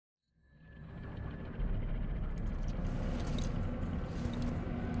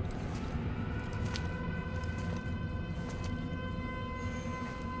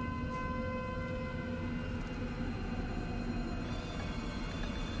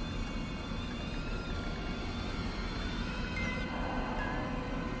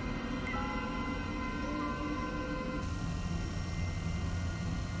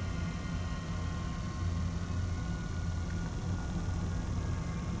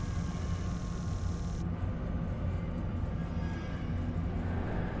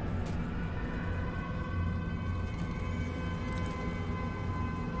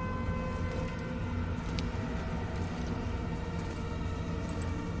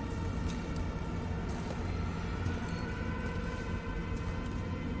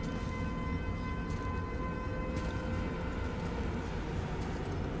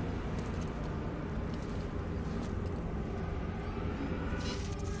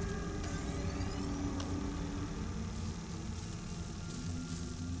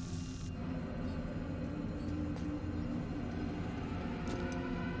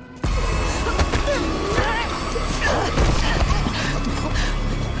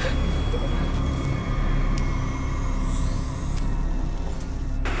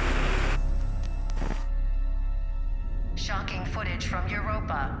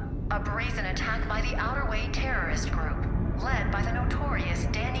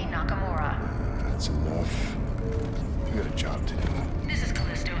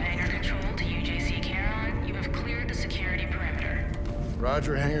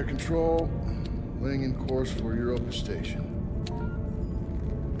Roger, hangar control. Laying in course for Europa Station.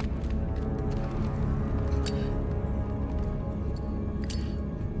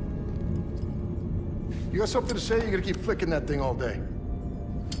 You got something to say? You're gonna keep flicking that thing all day.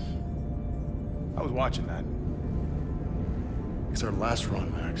 I was watching that. It's our last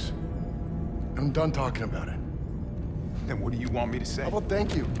run, Max. I'm done talking about it. Then what do you want me to say? How about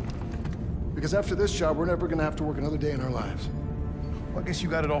thank you? Because after this job, we're never gonna have to work another day in our lives. Well, I guess you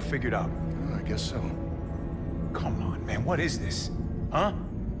got it all figured out. I guess so. Come on, man, what is this? Huh?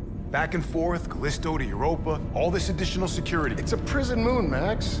 Back and forth, Callisto to Europa, all this additional security. It's a prison moon,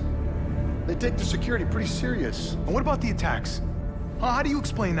 Max. They take their security pretty serious. And what about the attacks? Huh? How do you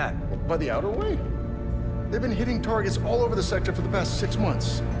explain that? Well, by the outer way. They've been hitting targets all over the sector for the past 6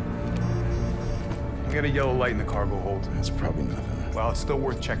 months. I got a yellow light in the cargo hold. That's probably nothing. Well, it's still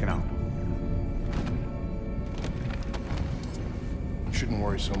worth checking out. You shouldn't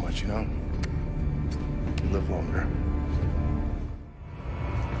worry so much, you know? You live longer.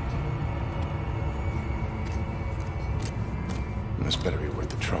 This better be worth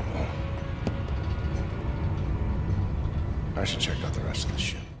the trouble. I should check out the rest of the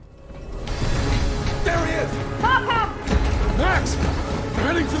ship. There he is! Pop! Max! We're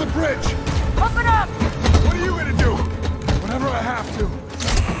heading for the bridge! Open up! What are you gonna do? Whenever I have to.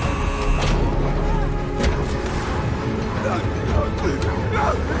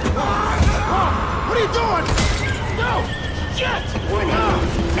 What are you doing? No! Shit! Warning.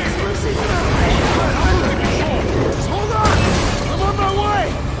 Explosive. Just hold on! I'm on my way!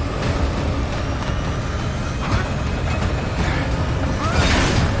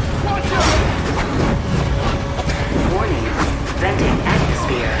 Watch out! Warning. Venting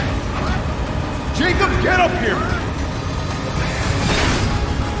atmosphere. Jacob, get up here!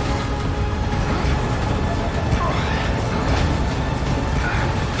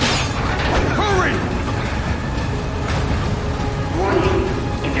 Hurry! Warning.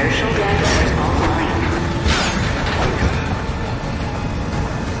 Inertial dampers online.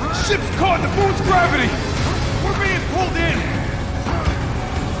 Ship's caught in the moon's gravity! We're being pulled in!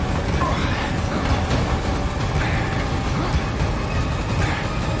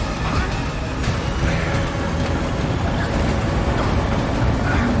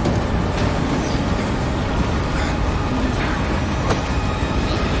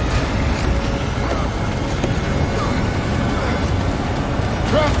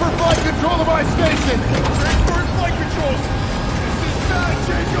 Transfer flight control to my station! Transferring flight controls! This is bad,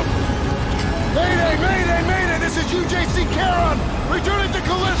 Jacob! Mayday, mayday, mayday! This is UJC Charon! Returning to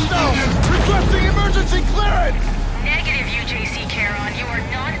Callisto! Requesting emergency clearance! Negative, UJC Charon. You are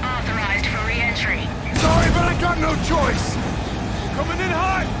not authorized for re-entry. Sorry, but I got no choice! Coming in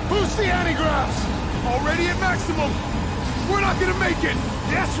hot! Who's the anti-graphs? Already at maximum! We're not gonna make it!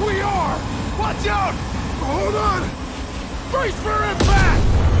 Yes, we are! Watch out! Hold on! Brace for impact!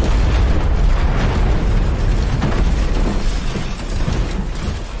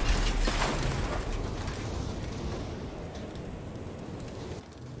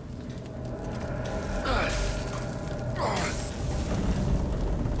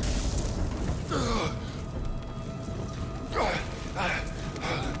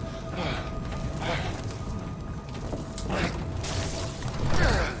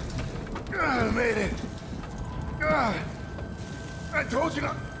 I made it. I told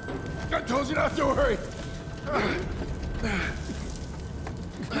you not to worry.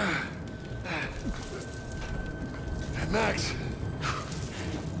 Max.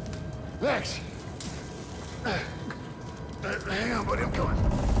 Max. Hang on, buddy, I'm coming.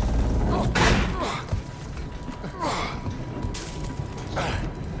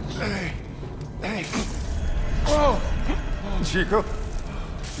 Hey. Oh. Jacob?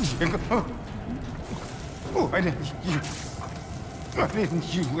 Jacob? Why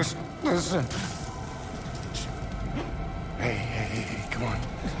didn't you listen? Hey, come on.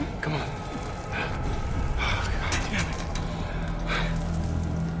 Come on. Oh, God damn it.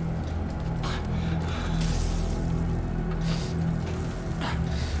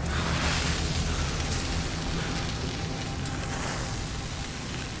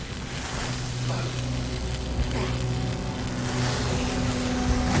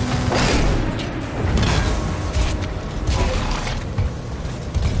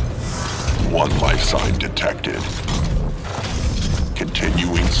 One life sign detected.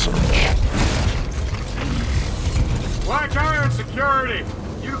 Continuing search. Black Iron Security.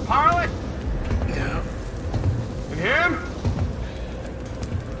 You the pilot? Yeah, And him?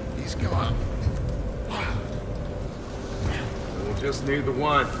 he's gone. We'll just need the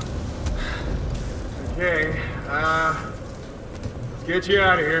one. Okay, Let's get you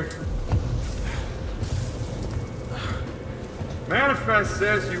out of here. Manifest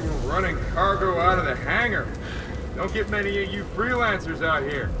says you were running cargo out of the hangar. Don't get many of you freelancers out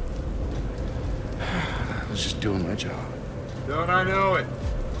here. I was just doing my job. Don't I know it?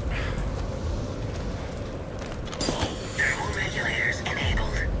 Thermal regulators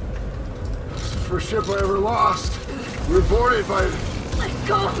enabled. It's the first ship I ever lost. We were boarded by... Let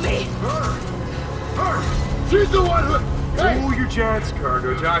go of me! Her! She's the one who... Hey! Cool your jets,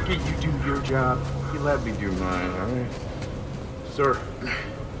 cargo jockey. You do your job. You let me do mine, all right? Sir.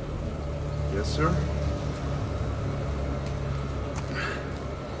 Yes, sir?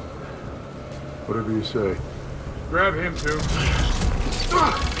 Whatever you say. Grab him, too.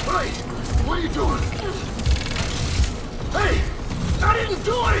 Hey! What are you doing? Hey! I didn't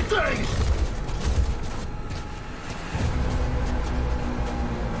do anything!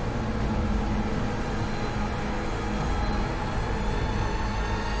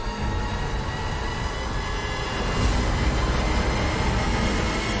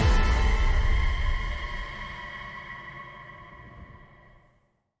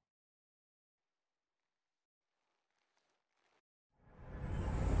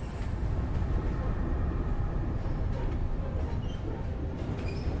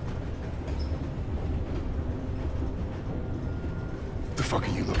 What the fuck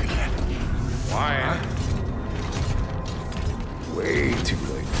are you looking at? Why? Way too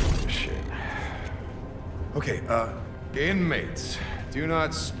late for this shit. Okay, Inmates do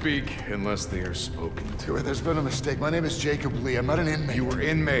not speak unless they are spoken to. there's been a mistake. My name is Jacob Lee. I'm not an inmate. You were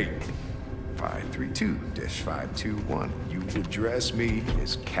inmate 532-521. You address me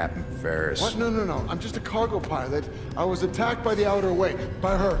as Captain Ferris. What? No. I'm just a cargo pilot. I was attacked by the Outer Way.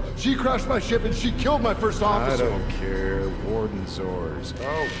 By her. She crashed my ship and she killed my first I officer. don't care. Warden's orders.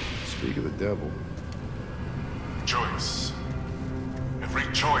 Oh, speak of the devil. Choice. Every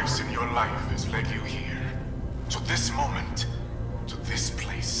choice in your life has led you here. To this moment. To this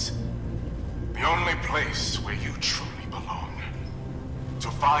place. The only place where you truly belong. To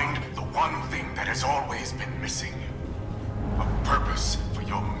find the one thing that has always been missing. A purpose for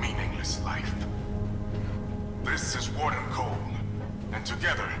your meaningless life. This is Warden Cole, and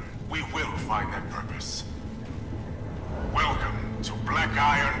together we will find that purpose. Welcome to Black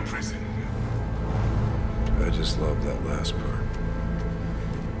Iron Prison. I just love that last part.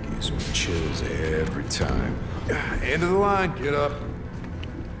 Gives me chills every time. End of the line, get up.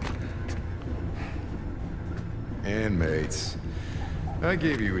 Inmates, I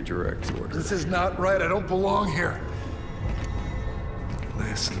gave you a direct order. This is not right. I don't belong here.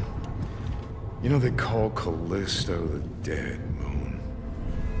 Listen, you know they call Callisto the dead moon.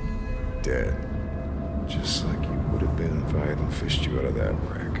 Dead. Just like you would have been if I hadn't fished you out of that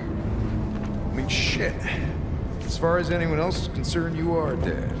wreck. I mean, shit. As far as anyone else is concerned, you are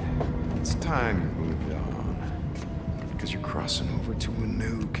dead. It's time you moved on. Because you're crossing over to a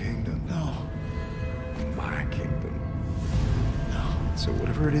new kingdom. No. My kingdom. No. So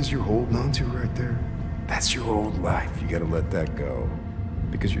whatever it is you're holding on to right there, that's your old life. You gotta let that go.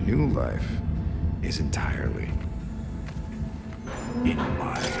 Because your new life is entirely in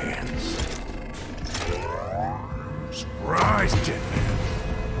my hands. Surprise, Jetman.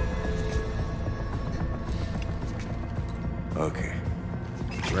 Okay.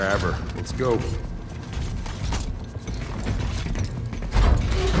 Grab her. Let's go. You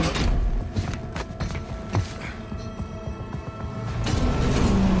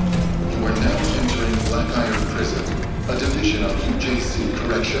are now entering Black Iron Prison, a division of UJC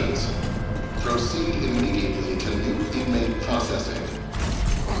Corrections. Proceed immediately to new inmate processing.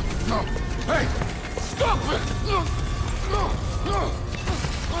 No. Hey! Stop it!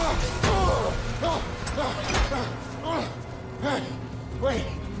 Hey!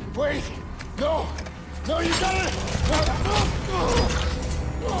 Wait! No! No, you got it!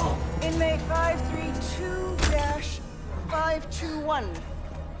 Inmate 532-521.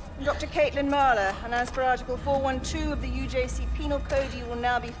 Dr. Caitlin Marler, and as per Article 412 of the UJC Penal Code, you will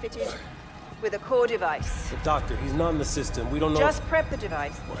now be fitted with a core device. But doctor, he's not in the system. We don't know... Just prep the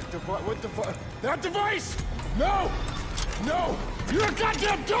device. What device? That device! No! No! You're a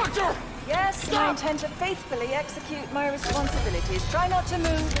goddamn doctor! Yes, and I intend to faithfully execute my responsibilities. Try not to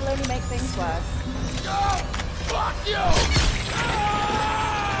move, it'll only make things worse. No! Fuck you!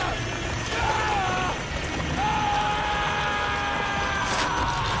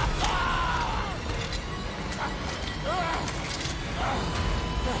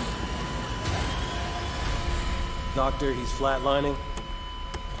 Doctor, he's flatlining.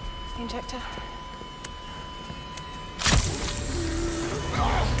 Injector.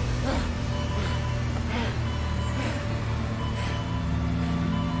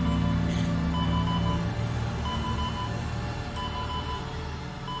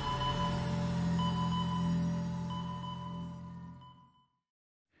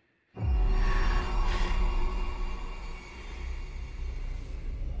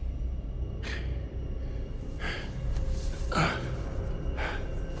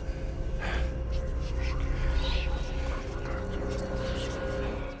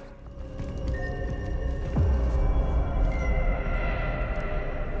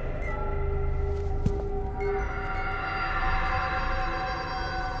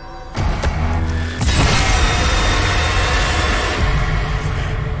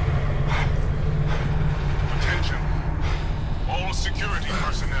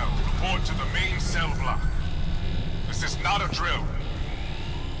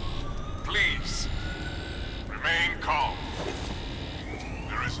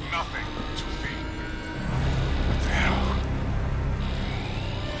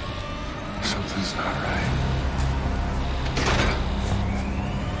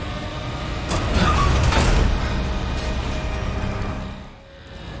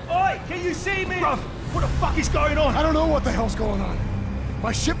 Bruv, what the fuck is going on? I don't know what the hell's going on.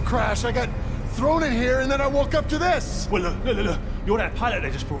 My ship crashed, I got thrown in here, and then I woke up to this. Well, look. You're that pilot they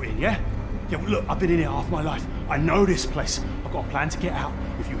just brought in, yeah? Yeah, well, look, I've been in here half my life. I know this place. I've got a plan to get out.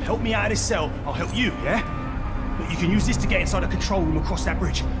 If you help me out of this cell, I'll help you, yeah? Look, you can use this to get inside the control room across that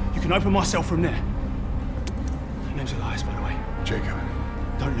bridge. You can open my cell from there. Your name's Elias, by the way. Jacob.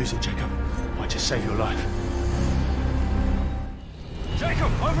 Don't lose it, Jacob. Might just save your life.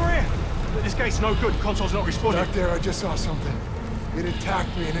 Jacob, over here! Look, this gate's no good. Console's not responding. Back there, I just saw something. It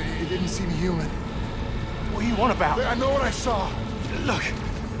attacked me, and it didn't seem human. What are you on about? I know what I saw. Look,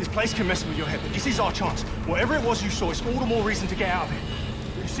 this place can mess with your head, but this is our chance. Whatever it was you saw, it's all the more reason to get out of here.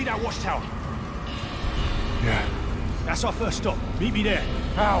 You see that watchtower? Yeah. That's our first stop. Meet me there.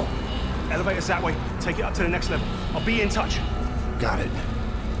 How? Elevator's that way. Take it up to the next level. I'll be in touch. Got it.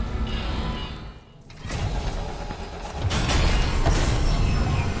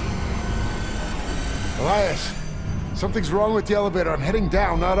 Elias, something's wrong with the elevator. I'm heading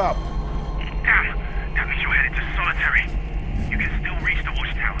down, not up. Damn, that means you're headed to solitary. You can still reach the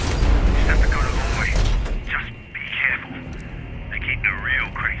watchtower. You just have to go the long way. Just be careful. They keep the real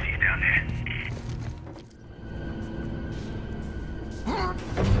crazies down there.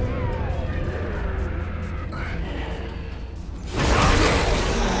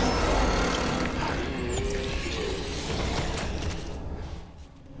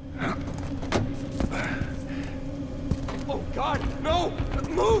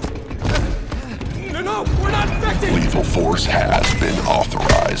 Lethal force has been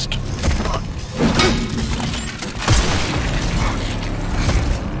authorized.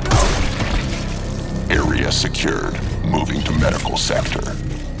 Area secured. Moving to medical sector.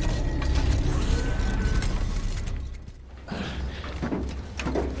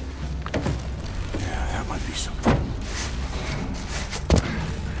 Yeah, that might be something.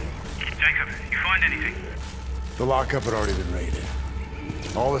 Jacob, you find anything? The lockup had already been raided.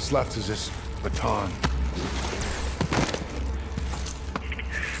 All that's left is this baton.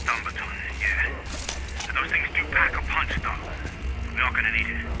 Stun baton, yeah. And those things do pack a punch, though. We're not gonna need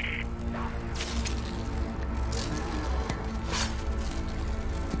it.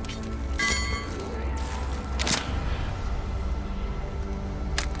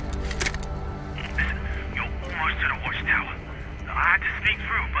 Listen, you're almost to the watchtower. I had to sneak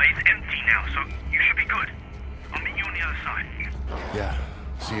through, but it's empty now, so you should be good. I'll meet you on the other side. Yeah,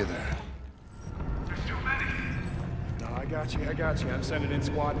 see you there. There's too many. No, I got you. I'm sending in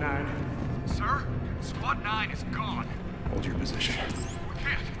Squad 9. Sir, Squad 9 is gone. Hold your position. We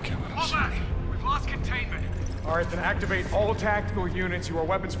can't. Killing Fall us. back. We've lost containment. All right, then activate all tactical units. You are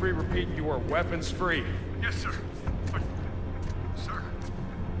weapons free. Repeat, you are weapons free. Yes, sir. But, sir,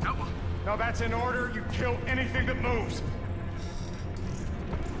 that will... No, that's in order. You kill anything that moves.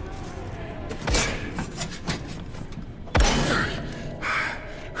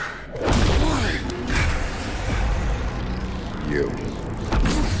 You.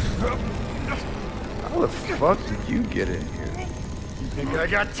 How the fuck did you get in here? You think I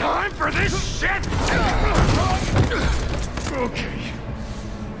got time for this shit?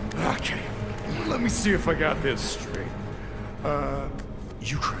 Okay. Let me see if I got this straight.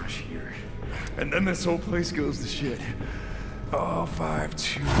 You crash here. And then this whole place goes to shit. Oh, 5,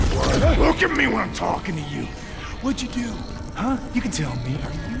 2, 1. Look at me when I'm talking to you. What'd you do? Huh? You can tell me.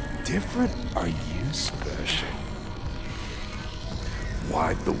 Are you different? Are you special?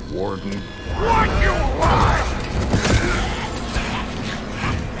 Why'd the warden... Why'd you lie?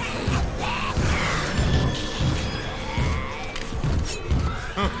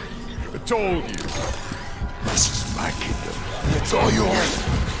 I told you. This is my kingdom. It's all yours.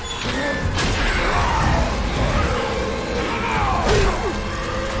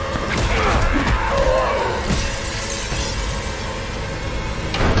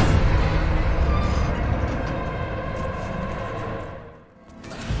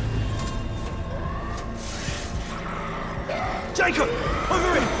 Jacob!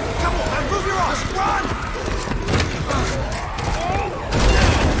 Over here! Come on, man! Move your ass! Run!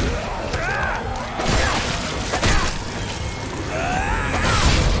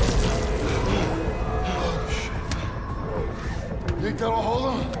 You think that'll hold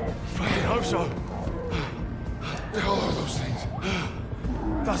him? Fucking hope so. What the hell are those things?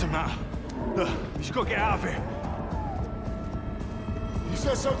 Doesn't matter. Look, you just gotta get out of here. You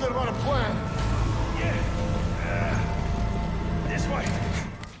said something about a plan. Yeah. This way.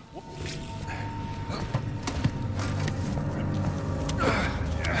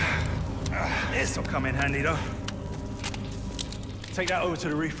 This'll come in handy, though. Take that over to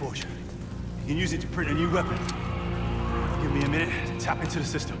the Reforge. You can use it to print a new weapon. Give me a minute to tap into the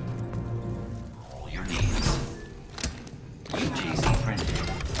system. UJC printed.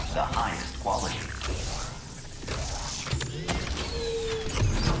 The highest quality.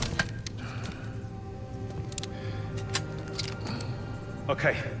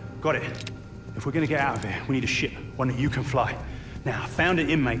 Okay, got it. If we're gonna get out of here, we need a ship, one that you can fly. Now, I found an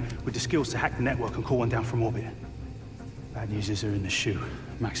inmate with the skills to hack the network and call one down from orbit. Bad news is they're in the shoe.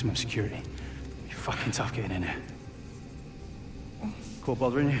 Maximum security. It'll be fucking tough getting in there. Caught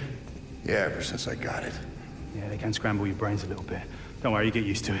bothering you? Yeah, ever since I got it. Yeah, they can scramble your brains a little bit. Don't worry, you get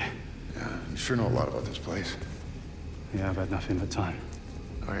used to it. Yeah, you sure know a lot about this place. Yeah, I've had nothing but time.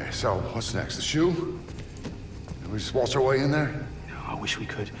 Okay, so what's next? The shoe? We just waltz our way in there? I wish we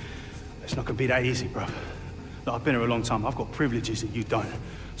could. It's not gonna be that easy, bro. Look, I've been here a long time. I've got privileges that you don't.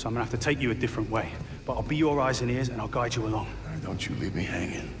 So I'm gonna have to take you a different way. But I'll be your eyes and ears and I'll guide you along. Don't you leave me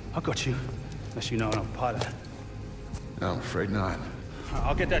hanging. I got you. Unless you know I'm a pilot. No, I'm afraid not.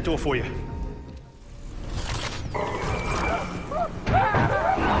 I'll get that door for you.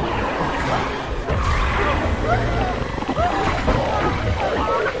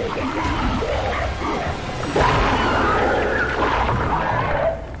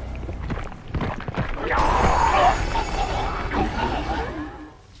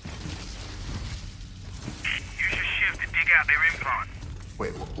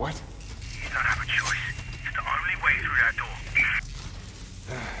 Wait, what? You don't have a choice. It's the only way through that door.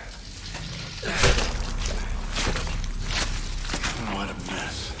 Oh, what a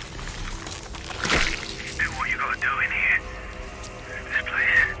mess. Do what you gotta do in here. This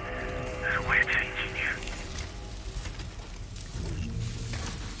place, there's a way of changing you.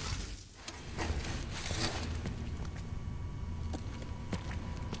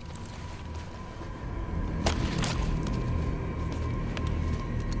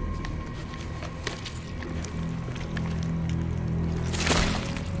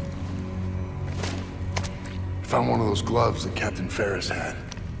 Found one of those gloves that Captain Ferris had.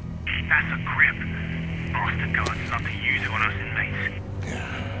 That's a grip. Bastard guards love to use it on us inmates. Yeah,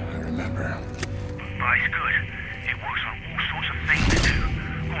 I remember. But it's good. It works on all sorts of things too.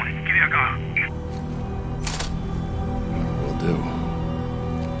 Go on, give it a go. Will do.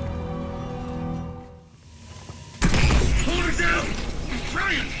 Hold it down!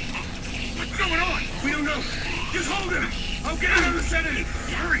 Ryan! What's going on? We don't know. Just hold him! I'll get him on the sedative!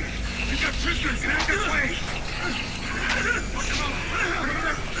 Hurry! We've got prisoners in active way!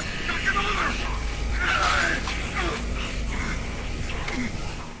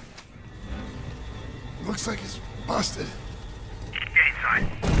 Looks like it's busted. Get inside.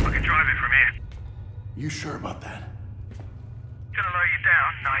 I can drive it from here. You sure about that? Gonna lower you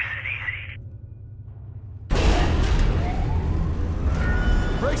down nice and easy.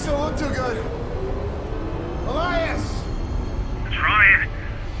 Brakes don't look too good. Elias! Trying.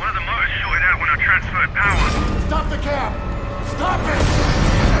 One of the motors shorted out when I transferred power. Stop the cab! Stop it!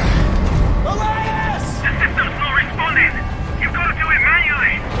 Elias! The system's not responding. You've got to do it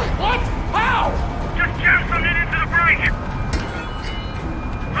manually. Wait, what? How? Just jam something into the brake.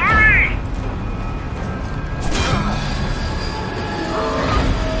 Hurry!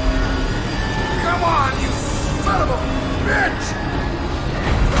 Come on, you son of a bitch!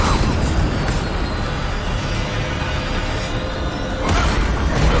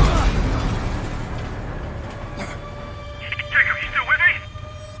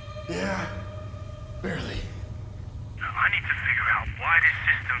 Yeah, barely. I need to figure out why this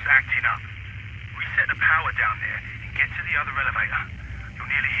system's acting up. Reset the power down there and get to the other elevator. You're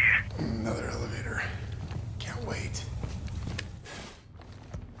nearly here. Another elevator. Can't wait.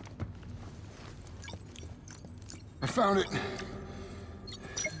 I found it.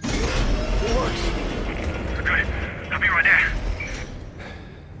 It works. Good. I'll be right there.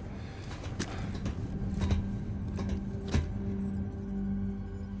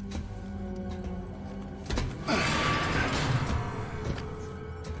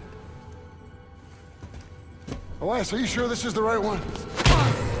 Elias, are you sure this is the right one?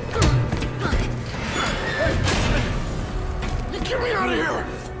 Hey! Get me out of here!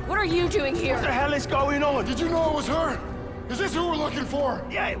 What are you doing here? What the hell is going on? Did you know it was her? Is this who we're looking for?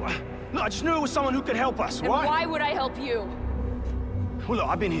 Yeah, look, I just knew it was someone who could help us, And right? why would I help you? Well, look,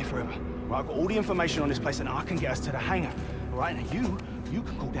 I've been here forever. Well, I've got all the information on this place and I can get us to the hangar. All right, now you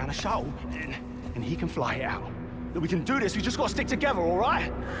can call down a shuttle and he can fly it out. Look, we can do this, we just got to stick together, all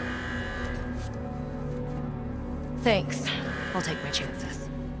right? Thanks. I'll take my chances.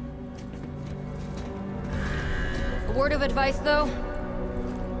 A word of advice, though?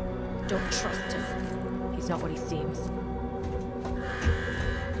 Don't trust him. He's not what he seems.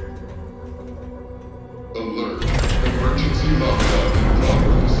 Alert. Emergency lockdown in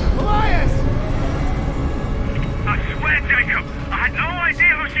progress. Elias! I swear, Jacob,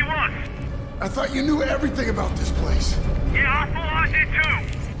 I thought you knew everything about this place. Yeah, I thought I did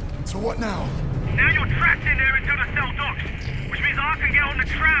too. So what now? Now you're trapped in there until the cell docks, which means I can get on the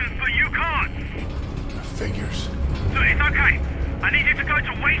tram, but you can't. Figures. So it's okay. I need you to go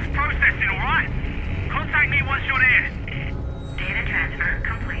to waste processing, alright? Contact me once you're there. Data transfer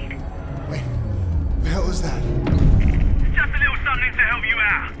complete. Wait, the hell is that? It's just a little something to help you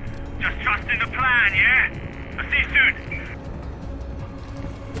out. Just trust in the plan, yeah? I'll see you soon.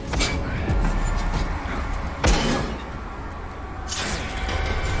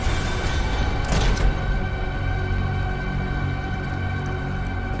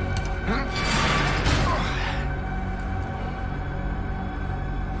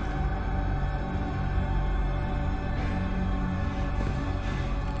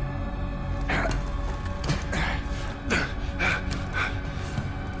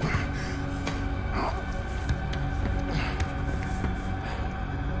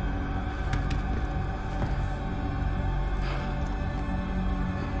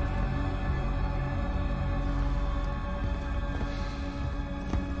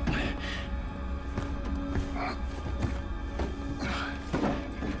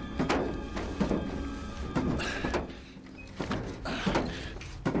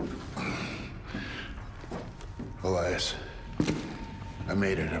 Elias, I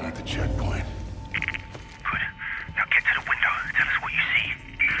made it. I'm at the checkpoint. Good. Now get to the window. Tell us what you see.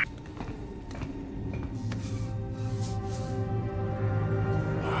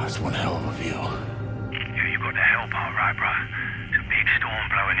 Oh, that's one hell of a view. Yeah, you got the hell part right, bro. It's a big storm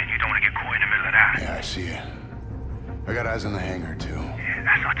blowing in. You don't want to get caught in the middle of that. Yeah, I see it. I got eyes on the hangar, too. Yeah,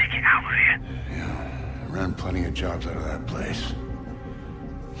 that's our ticket out of here. Yeah, I ran plenty of jobs out of that place.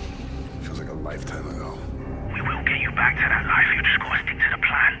 Feels like a lifetime ago. We will get you back to that life. You just gotta stick to the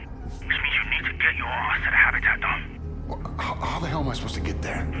plan. Which means you need to get your ass to the habitat dome. Well, how the hell am I supposed to get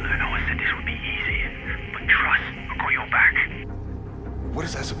there? I know I said this would be easy, but trust, I got your back. What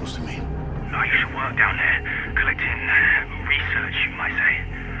is that supposed to mean? No, you should work down there, collecting research, you might say.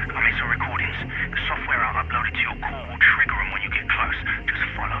 I made some recordings. The software I uploaded to your core will trigger them when you get close. Just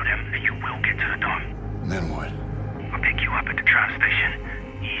follow them, and you will get to the dome. And then what? I'll pick you up at the tram station.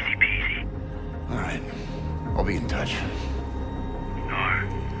 Easy peasy. All right. I'll be in touch.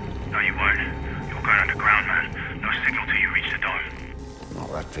 No, you won't. You're going underground, man. No signal till you reach the dome. Oh,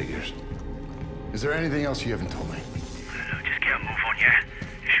 that figures. Is there anything else you haven't told me? Just get a move on, yeah?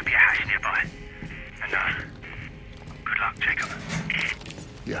 There should be a hatch nearby. And, good luck, Jacob.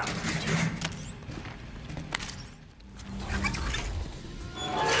 Yeah, you too.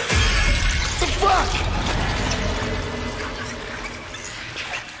 The fuck?!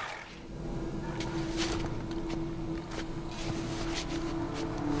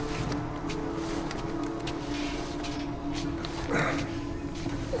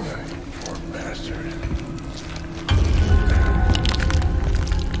 Poor bastard.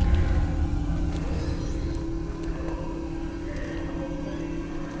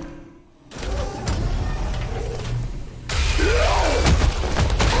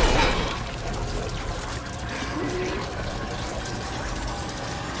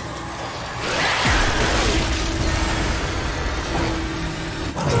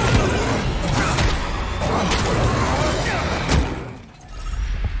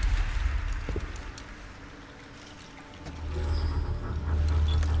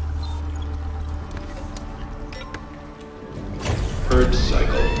 Purge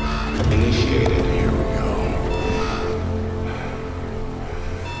cycle initiated. Here we go.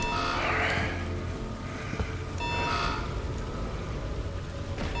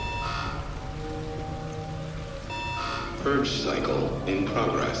 Purge cycle in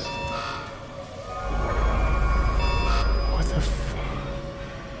progress. What the fuck?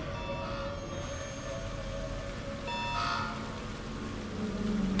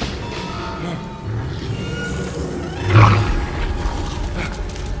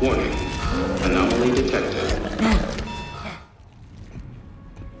 Warning. Anomaly detected.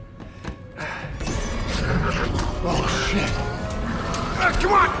 Oh, shit.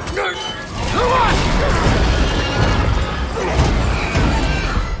 Come on! Come on!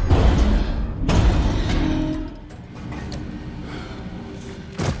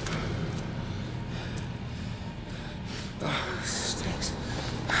 Stinks.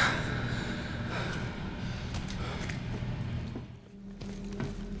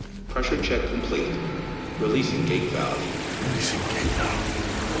 Pressure check complete. Releasing gate valve. Releasing gate valve.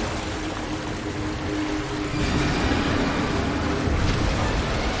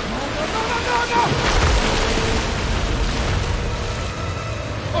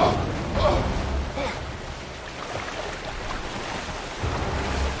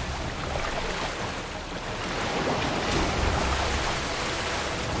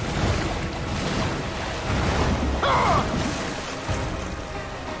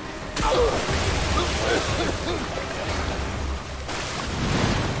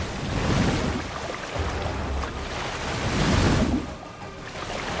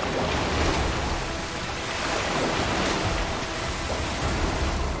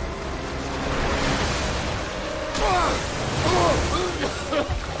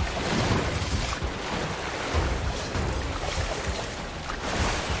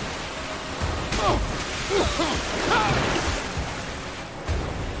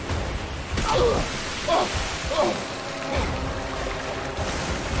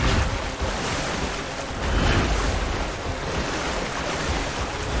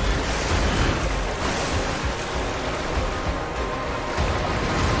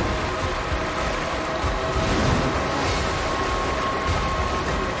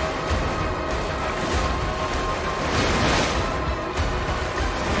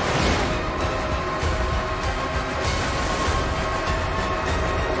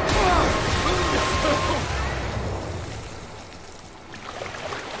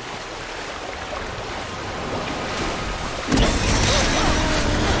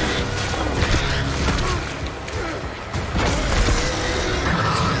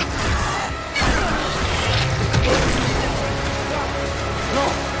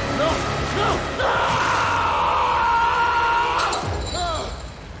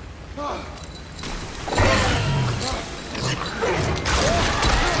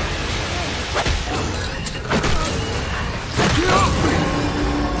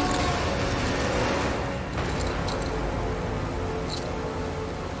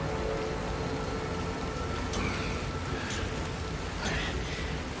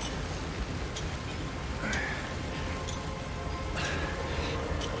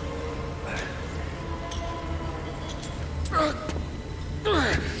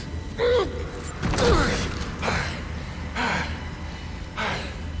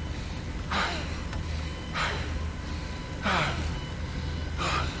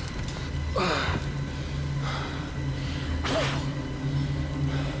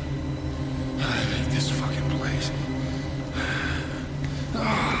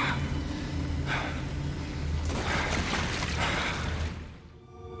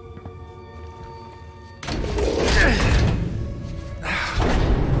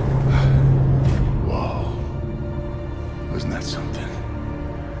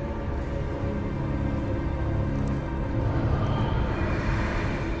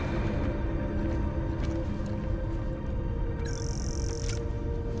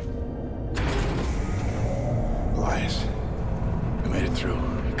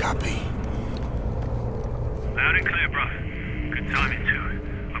 Copy. Loud and clear, bro. Good timing, too.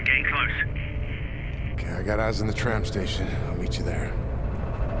 I'm getting close. Okay, I got eyes on the tram station. I'll meet you there.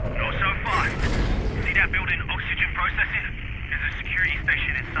 Not so fast. See that building, oxygen processing? There's a security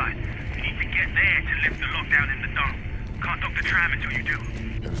station inside. You need to get there to lift the lockdown in the dome. Can't dock the tram until you do.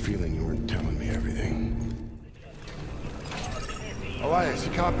 I have a feeling you weren't telling me everything. Elias,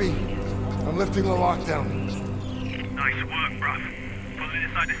 you copy? I'm lifting the lockdown. Nice work, bruv. Pulling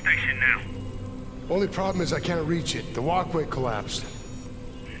inside the station now. Only problem is I can't reach it. The walkway collapsed.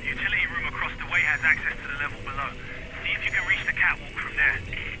 The utility room across the way has access to the level below. See if you can reach the catwalk from there.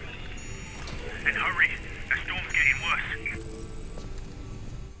 And hurry, the storm's getting worse.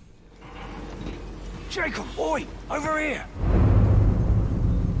 Jacob, oi! Over here!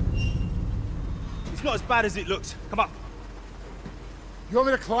 It's not as bad as it looks. Come up. You want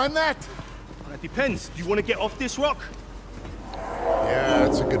me to climb that? Well, that depends. Do you want to get off this rock? Yeah,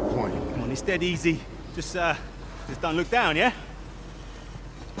 that's a good point. Come on, it's dead easy. Just don't look down, yeah?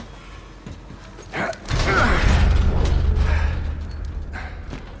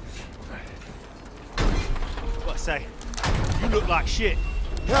 What I say? You look like shit.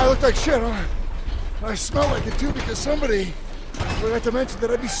 Yeah, I look like shit, huh? I smell like it too because somebody forgot to mention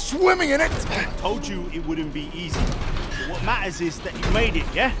that I'd be swimming in it. I told you it wouldn't be easy. But what matters is that you made it,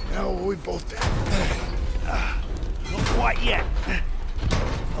 yeah? Yeah, well, we both did. Not quite yet.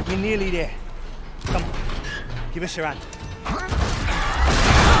 But we're nearly there. Come on, give us your hand.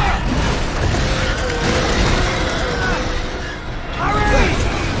 Hurry!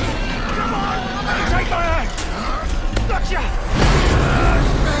 Come on! Take my hand! Gotcha!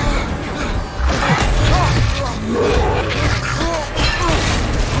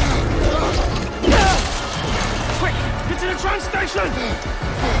 Quick! Get to the train station!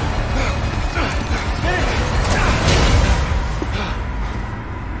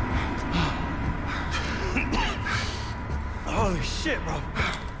 Holy shit, bro.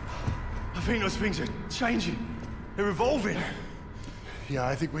 I think those things are changing. They're evolving. Yeah,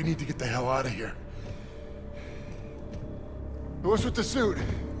 I think we need to get the hell out of here. What's with the suit?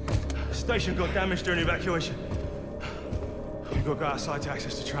 The station got damaged during evacuation. We've got to go outside to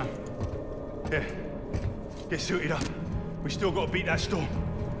access the tram. Yeah. Get suited up. We still got to beat that storm.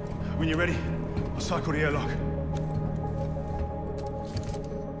 When you're ready, I'll cycle the airlock.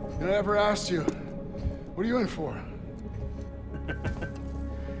 I never asked you. What are you in for?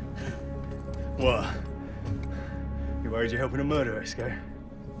 What? You worried you're helping a murderer escape?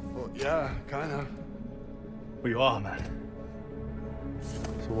 Well, yeah, kinda. Well, you are, man.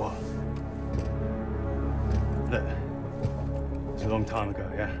 So what? Look, it was a long time ago,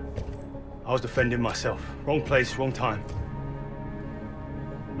 yeah? I was defending myself. Wrong place, wrong time.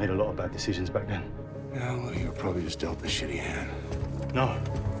 I made a lot of bad decisions back then. Yeah, well, you were probably just dealt a shitty hand. No.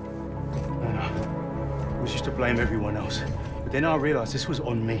 No. It was just to blame everyone else. But then I realized this was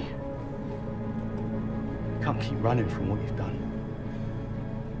on me. You can't keep running from what you've done.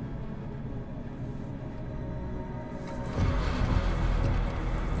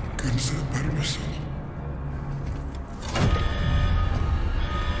 Couldn't say it better myself.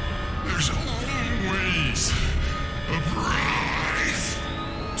 There's always a price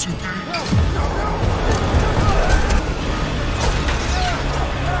to pay.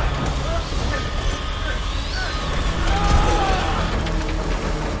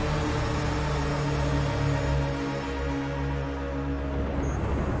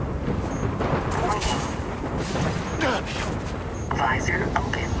 Visor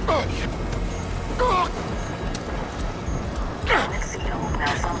open. Helmet seal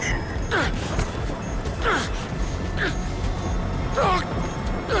malfunction.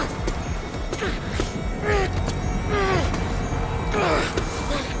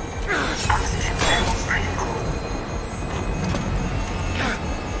 Oxygen levels critical.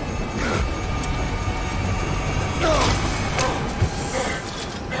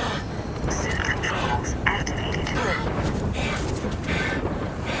 Suit controls activated.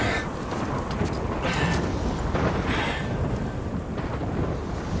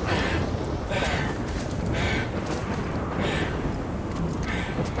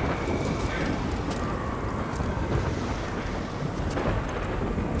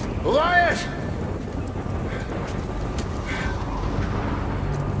 Elias!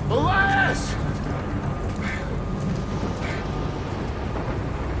 Elias!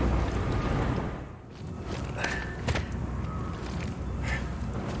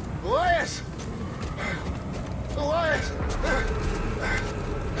 Elias! Elias!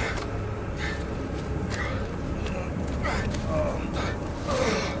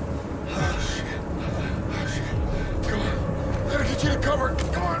 Gotta get you to cover.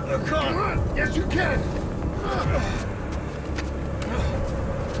 Come on. Come on! Yes, you can!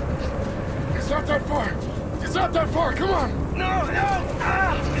 It's not that far! It's not that far! Come on! No!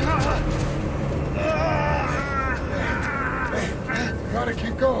 Hey, we gotta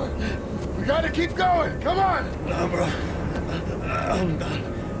keep going! We gotta keep going! Come on! No, bro. I'm done.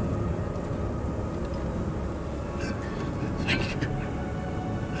 Thank you.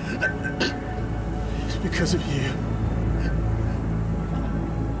 It's because of you.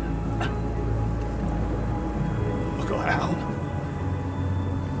 I got out.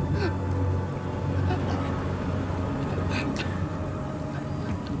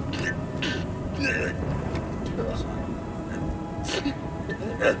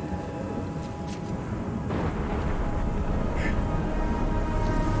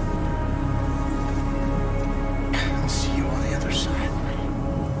 I'll see you on the other side.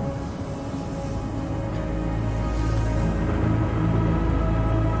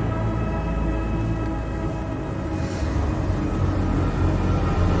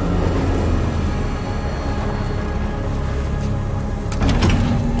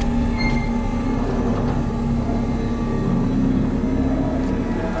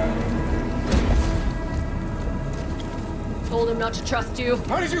 Told him not to trust you.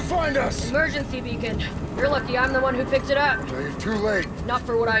 How did you find us? Emergency beacon. You're lucky I'm the one who picked it up. No, you're too late. Not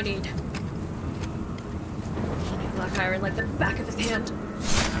for what I need. He knew Black Iron like the back of his hand.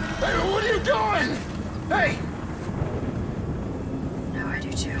 Hey, what are you doing? Hey! Now I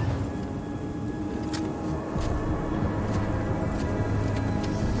do too.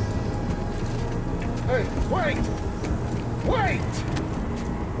 Hey, wait! Wait!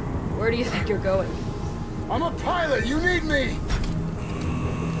 Where do you think you're going? I'm a pilot! You need me!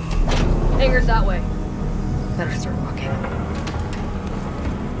 Hangar's that way. Better start walking.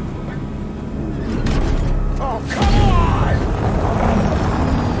 Oh, come on!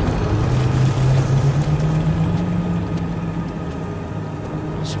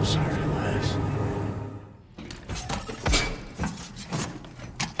 I'm so sorry, Elias.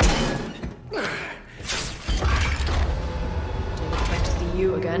 Didn't expect to see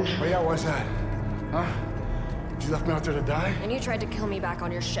you again. Oh yeah, why's that? Huh? You left me out there to die? And you tried to kill me back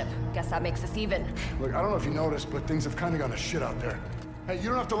on your ship. Guess that makes us even. Look, I don't know if you noticed, but things have kind of gone to shit out there. Hey, you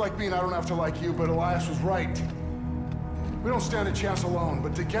don't have to like me and I don't have to like you, but Elias was right. We don't stand a chance alone,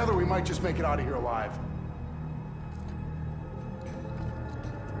 but together we might just make it out of here alive.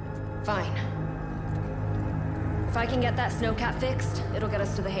 Fine. If I can get that snowcat fixed, it'll get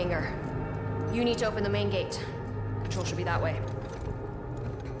us to the hangar. You need to open the main gate. Control should be that way.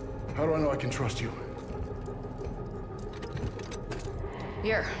 How do I know I can trust you?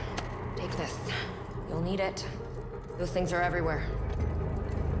 Here, take this. You'll need it. Those things are everywhere.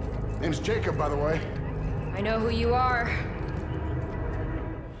 Name's Jacob, by the way. I know who you are.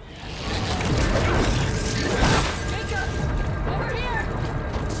 Jacob! Over here!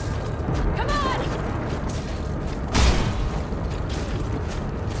 Come on!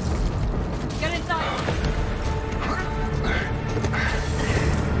 Get inside!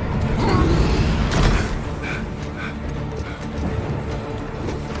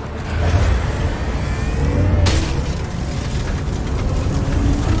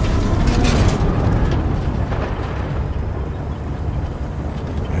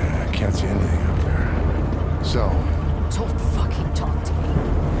 Can't see anything out there. So? Don't fucking talk to me.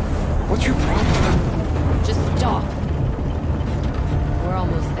 What's your problem? Just stop. We're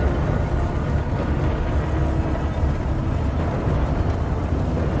almost there.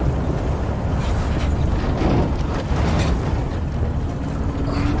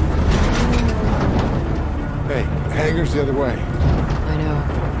 Hey, the hangar's the other way. I know.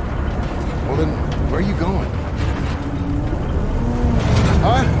 Well then, where are you going?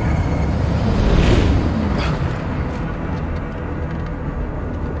 Huh?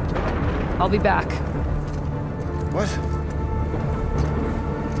 I'll be back. What?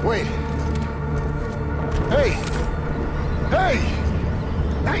 Wait. Hey! Hey!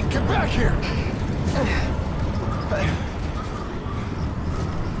 Hey, get back here! Hey.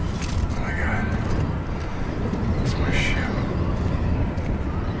 Oh my God. It's my ship.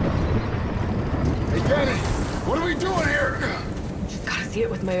 Hey, Danny! What are we doing here? Just gotta see it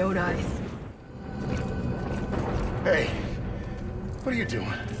with my own eyes. Hey. What are you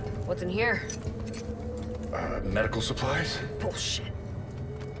doing? What's in here? Medical supplies? Bullshit.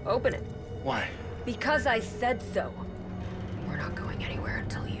 Open it. Why? Because I said so. We're not going anywhere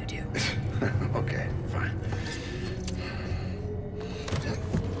until you do. Okay, fine.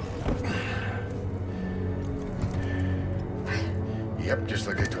 Yep, just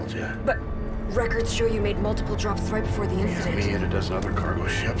like I told you. But Records show you made multiple drops right before the incident. Me and a dozen other cargo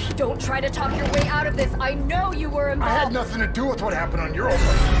ships. Don't try to talk your way out of this. I know you were involved. I had nothing to do with what happened on Europa.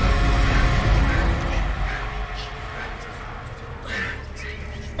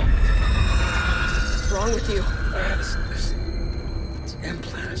 What's wrong with you? This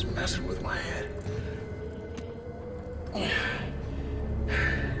implant is messing with my head.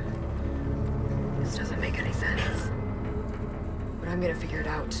 This doesn't make any sense. But I'm gonna figure it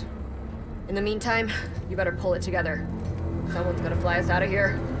out. In the meantime, you better pull it together. Someone's gonna fly us out of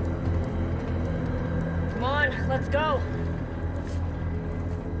here. Come on, let's go!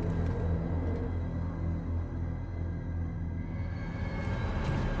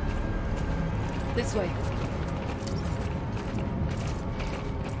 This way.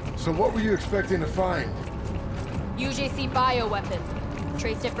 So what were you expecting to find? UJC bioweapon.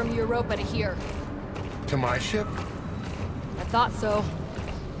 Traced it from Europa to here. To my ship? I thought so.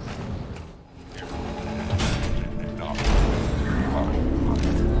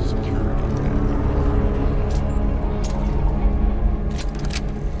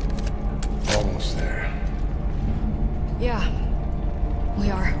 Almost there. Yeah, we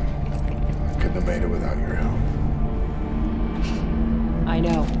are. Couldn't have made it without your help. I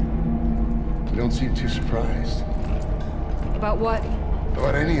know. You don't seem too surprised. About what?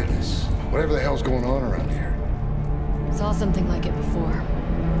 About any of this. Whatever the hell's going on around here. Saw something like it before.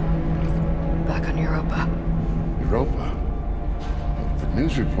 Back on Europa. Europa? The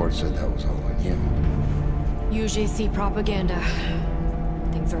news report said that was all on you. UJC propaganda.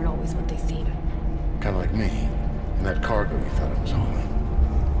 Things aren't always what they seem. Kind of like me. And that cargo you thought it was hauling.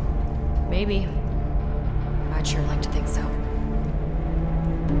 Maybe. I'd sure like to think so.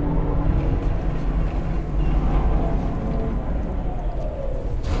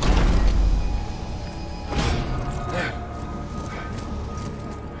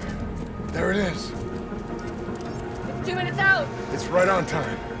 There it is. It's 2 minutes out! It's right on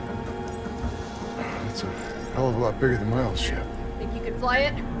time. It's a hell of a lot bigger than my old ship. Think you could fly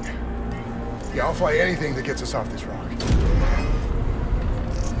it? Yeah, I'll fly anything that gets us off this rock.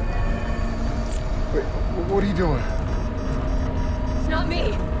 Wait, what are you doing? It's not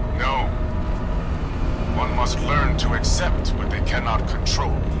me. No. One must learn to accept what they cannot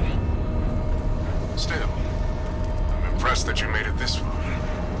control. Still, I'm impressed that you made it this far.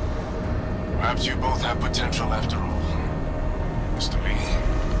 Perhaps you both have potential after all. Mr. Lee,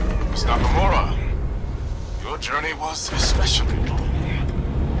 Miss Nakamura, your journey was especially long.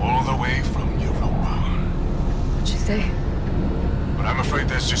 All the way from Europa. What'd you say? But I'm afraid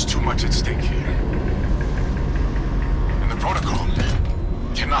there's just too much at stake here. And the protocol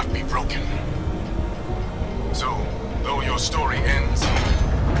cannot be broken. So, though your story ends here,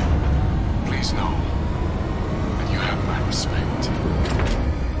 please know that you have my respect.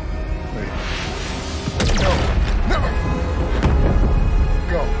 No! Go!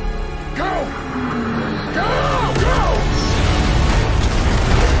 Go! Go! Go!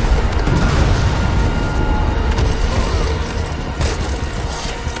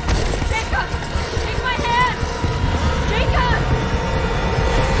 Jacob! Take my hand! Jacob!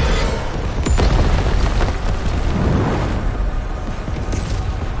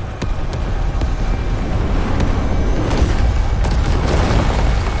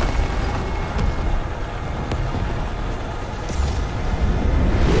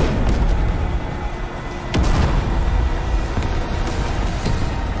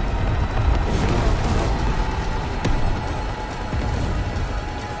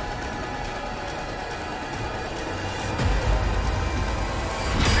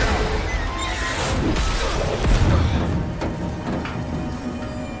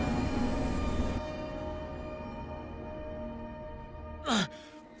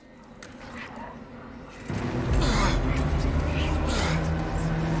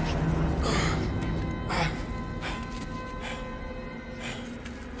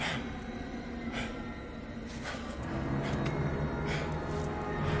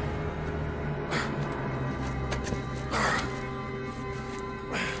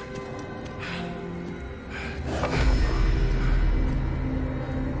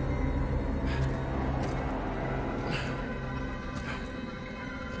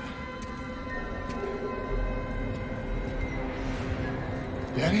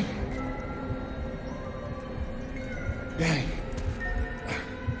 Danny? Danny?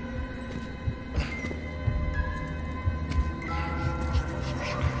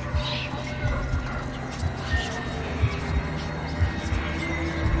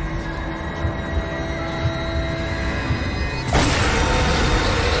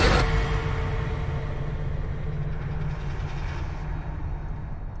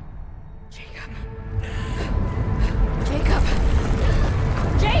 Jacob.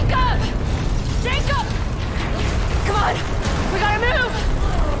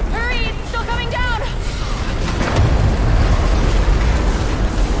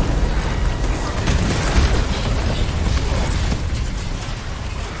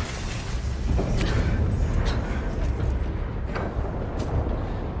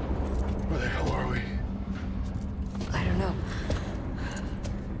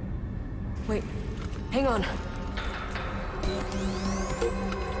 Wait, hang on.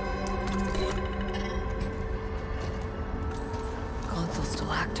 Console's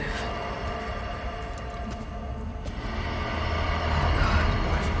still active. Oh God.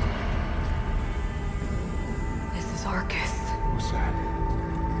 What? This is Arcus. What's that?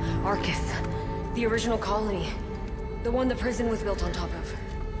 Arcus. The original colony. The one the prison was built on top of.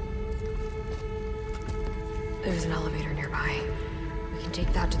 There's an elevator nearby. We can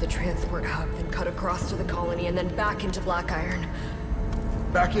take that to the transport hub, then cut across to the colony, and then back into Black Iron.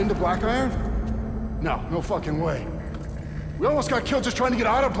 Back into Black Iron? No fucking way. We almost got killed just trying to get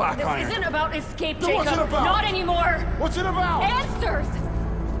out of Black Iron. This isn't about escape, Then Jacob. what's it about? Not anymore. What's it about? Answers!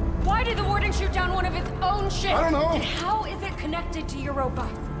 Why did the Warden shoot down one of his own ships? I don't know. And how is it connected to Europa?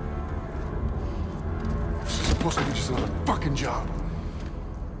 This is supposed to be just another fucking job.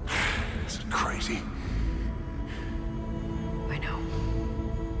 This is crazy. I know.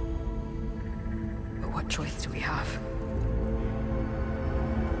 But what choice do we have?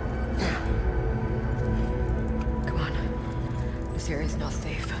 Come on. This area is not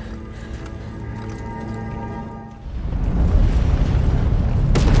safe.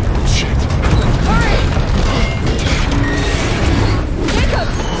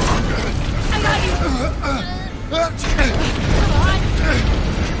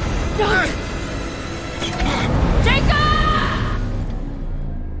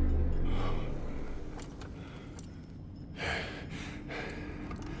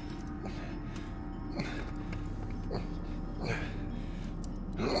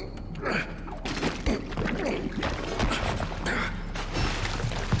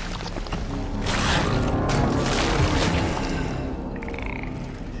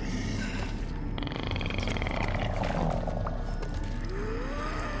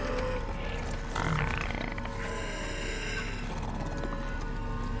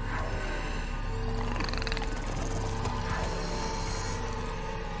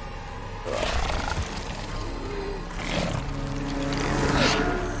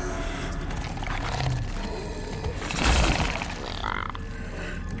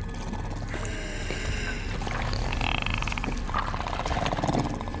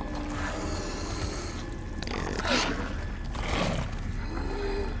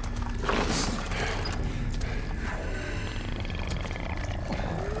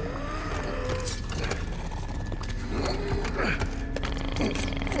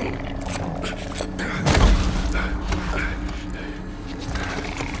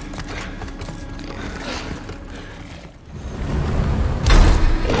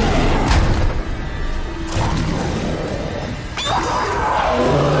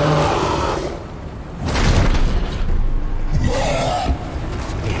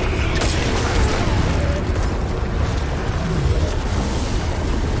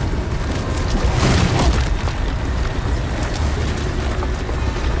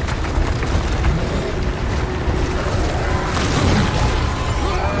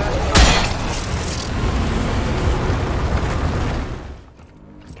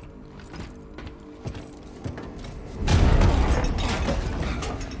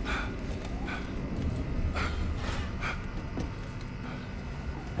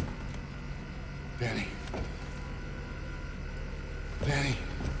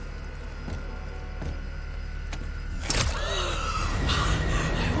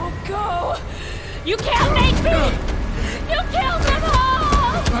 You can't make me! You killed them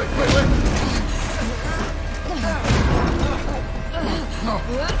all! Wait. No.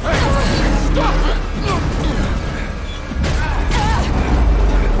 Hey! Stop!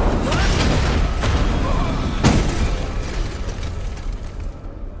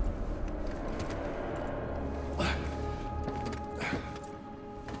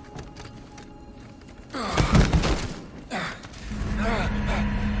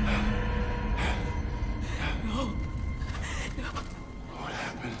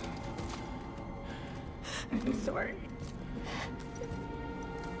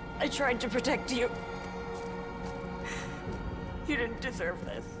 I tried to protect you. You didn't deserve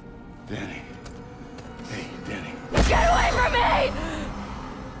this. Danny. Hey, Danny. Get away from me!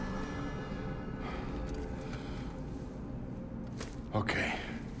 Okay.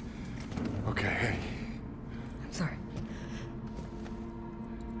 Okay, hey. I'm sorry.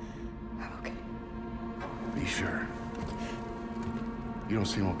 I'm okay. Be sure. You don't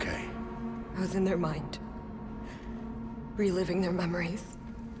seem okay. I was in their mind. Reliving their memories.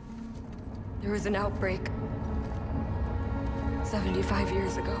 There was an outbreak 75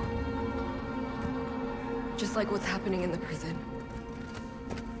 years ago. Just like what's happening in the prison.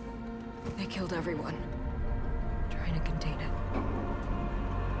 They killed everyone, trying to contain it.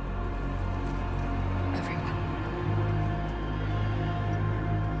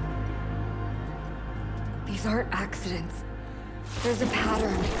 These aren't accidents. There's a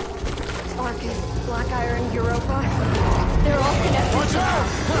pattern. Arcus, Black Iron, Europa. They're all connected. Watch out!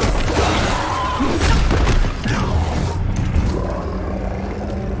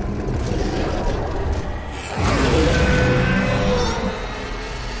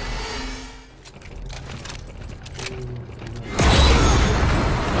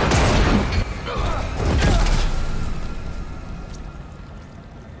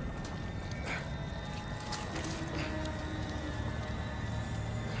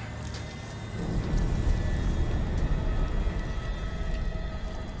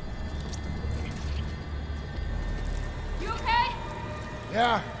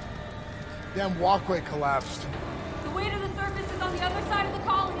 Yeah. Damn walkway collapsed. The way to the surface is on the other side of the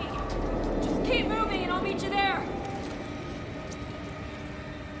colony. Just keep moving and I'll meet you there.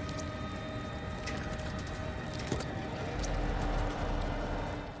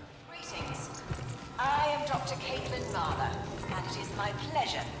 Greetings. I am Dr. Caitlin Marler, and it is my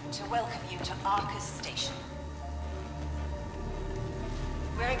pleasure to welcome you to Arcus Station.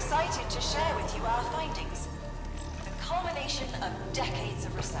 We're excited to share with you our findings. Culmination of decades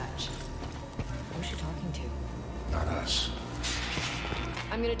of research. Who's she talking to? Not us.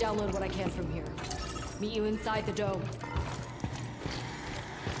 I'm gonna download what I can from here. Meet you inside the dome.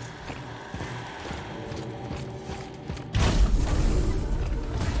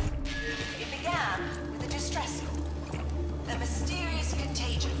 It began with a distress call. A mysterious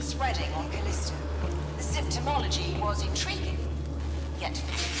contagion spreading on Callisto. The symptomology was intriguing, yet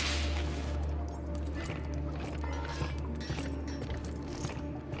faint.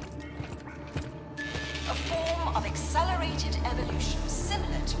 Accelerated evolution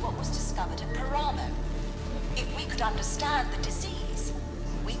similar to what was discovered at Paramo. If we could understand the disease,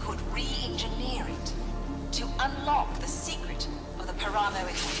 we could re-engineer it to unlock the secret of the Paramo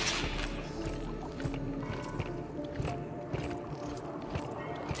effect.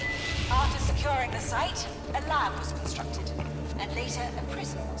 After securing the site, a lab was constructed, and later a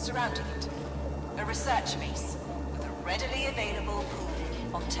prison surrounding it. A research base with a readily available pool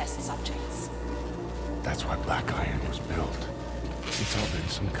of test subjects. That's why Black Iron was built. It's all been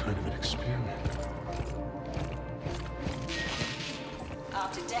some kind of an experiment.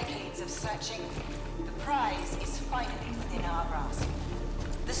 After decades of searching, the prize is finally within our grasp.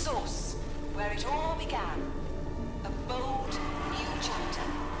 The source, where it all began. A bold, new chapter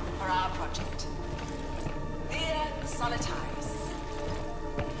for our project. Via Solitaris.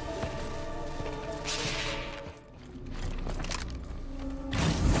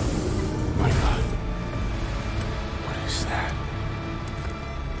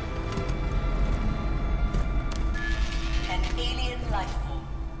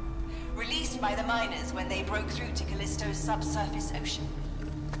 By the miners when they broke through to Callisto's subsurface ocean.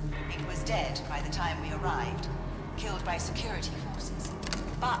 It was dead by the time we arrived, killed by security forces.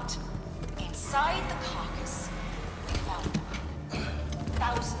 But inside the carcass, we found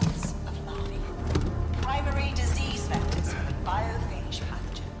thousands of larvae, primary disease vectors for the biophage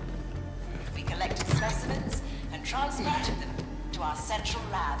pathogen. We collected specimens and transported them to our central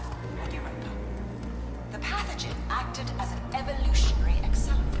lab on Europa. The pathogen acted as an evolutionary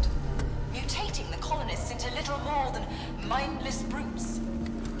accelerant, mutating the colonists into little more than mindless brutes.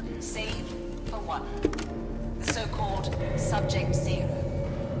 Save for one. The so-called Subject Zero.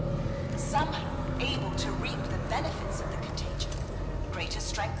 Somehow able to reap the benefits of the contagion. Greater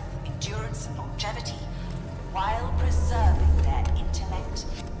strength, endurance, and longevity, while preserving their intellect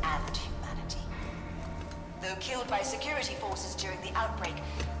and humanity. Though killed by security forces during the outbreak,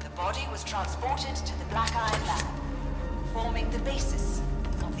 the body was transported to the Black Iron lab, forming the basis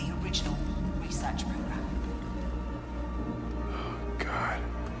of the original research program. Oh, God.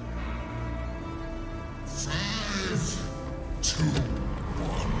 5, 2, 1.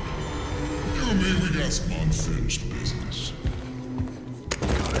 You and me, we got some unfinished business. Go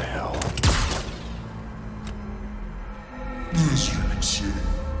to hell. As you can see,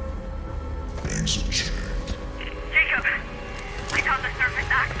 things have changed. Jacob, I found the surface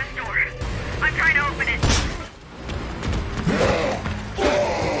access door. I'm trying to open it.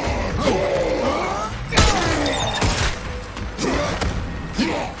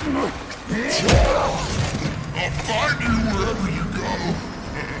 I'll find you wherever you go.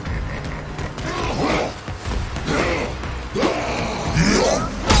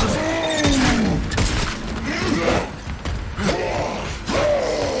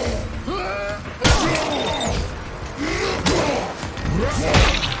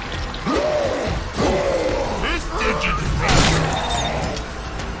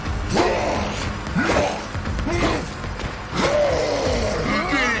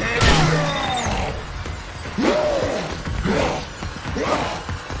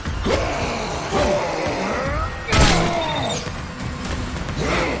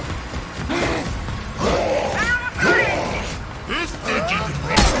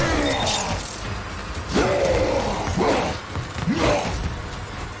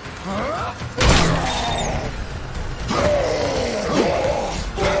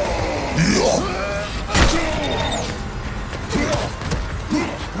 one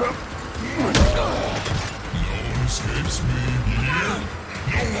escapes me here.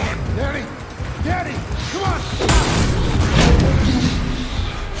 No one. Danny! Danny! Come on!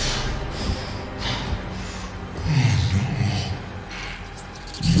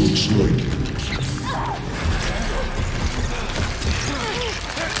 Looks like it.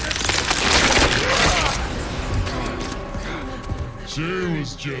 She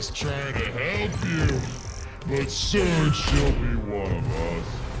was just trying to help you, but soon she'll be one of us.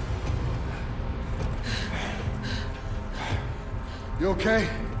 You okay?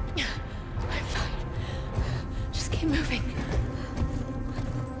 I'm fine. Just keep moving.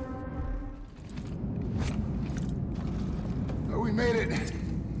 Oh, we made it.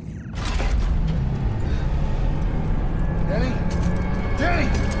 Danny? Danny!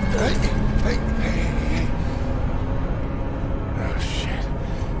 Hey! Oh, shit.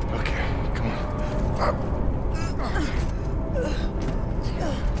 Okay, come on. Up.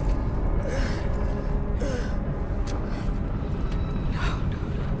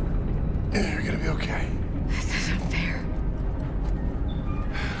 You're gonna be okay. This isn't fair.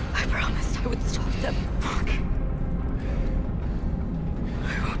 I promised I would stop them. Fuck.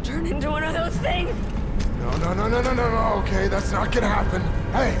 I won't turn into one of those things. No, okay, that's not gonna happen.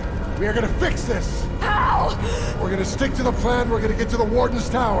 Hey, we are gonna fix this. How? We're gonna stick to the plan, we're gonna get to the Warden's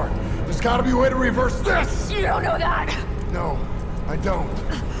Tower. There's gotta be a way to reverse this! You don't know that! No, I don't.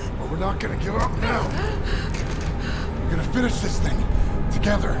 But we're not gonna give up now. We're gonna finish this thing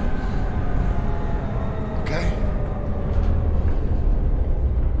together. Okay?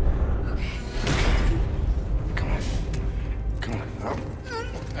 Come on, up.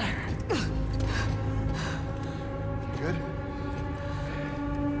 Good?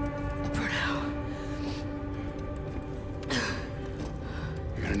 For now.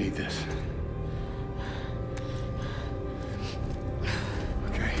 You're gonna need this.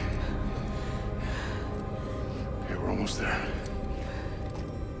 Okay. Okay, we're almost there.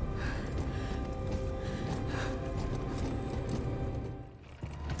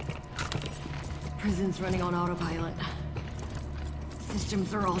 Prison's running on autopilot.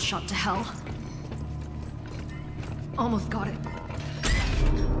 Systems are all shot to hell. Almost got it.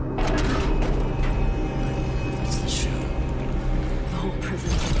 What's the show? The whole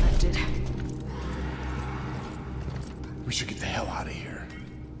prison's infected. We should get the hell out of here.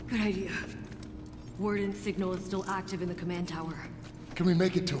 Good idea. Warden's signal is still active in the command tower. Can we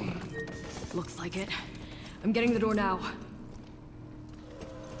make it to him? Looks like it. I'm getting the door now.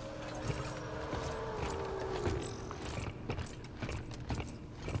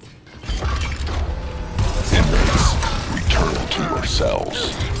 Return to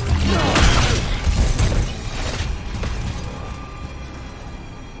yourselves.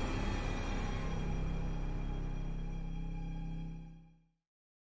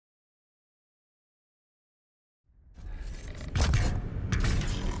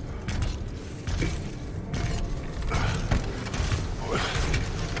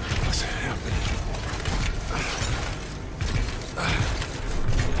 What's happening?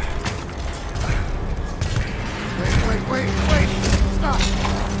 Wait! Stop!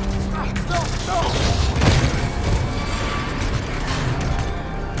 No!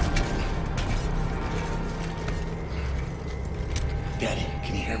 Daddy,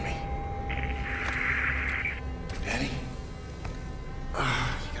 can you hear me? Daddy? You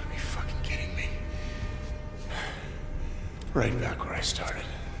gotta be fucking kidding me. Right back where I started.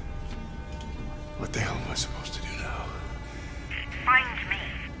 What the hell am I supposed to do now? Find me.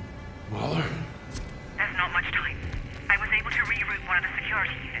 Waller? There's not much time. I was able to reroute one of the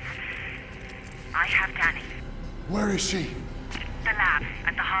security units. I have Danny. Where is she? The lab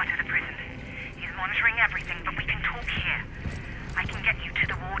at the heart of the prison. He's monitoring everything, but we can talk here. I can get you to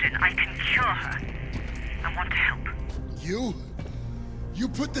the warden. I can cure her. I want to help. You? You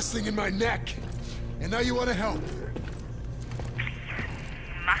put this thing in my neck, and now you want to help. Please.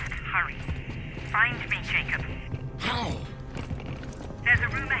 You must hurry. Find me, Jacob. How? There's a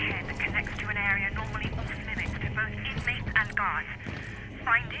room ahead that connects to an area normally off limits to both inmates and guards.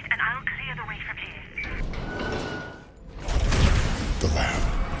 Find it, and I'll clear the way from here. The lab.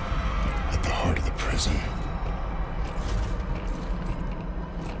 At the heart of the prison.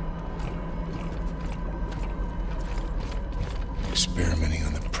 Experimenting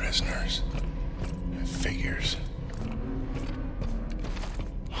on the prisoners. Figures.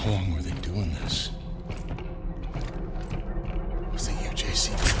 How long were they doing this? Was the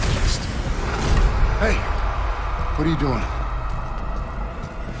UJC focused? Hey! What are you doing?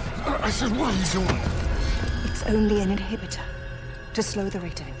 I said, what are you doing? It's only an inhibitor to slow the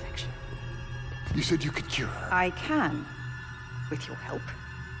rate of infection. You said you could cure her. I can, with your help.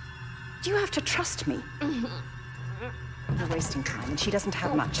 Do you have to trust me? You're wasting time, and she doesn't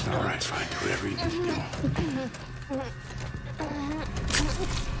have much. All right, fine. Do whatever you need to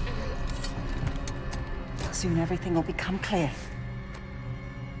do. Soon everything will become clear.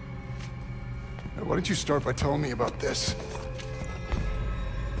 Now, why don't you start by telling me about this?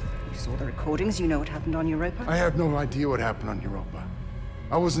 You saw the recordings. You know what happened on Europa? I have no idea what happened on Europa.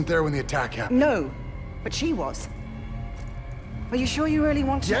 I wasn't there when the attack happened. No, but she was. Are you sure you really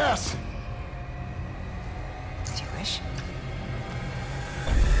want to? Yes! Do you wish?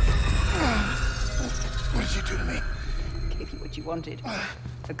 What did you do to me? Gave you what you wanted.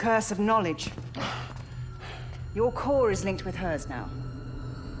 The curse of knowledge. Your core is linked with hers now.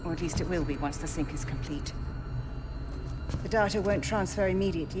 Or at least it will be once the sync is complete. The data won't transfer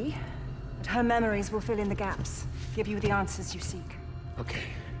immediately, but her memories will fill in the gaps, give you the answers you seek. Okay.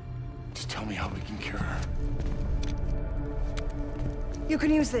 Just tell me how we can cure her. You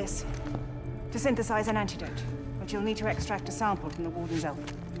can use this to synthesize an antidote, but you'll need to extract a sample from the Warden's elf.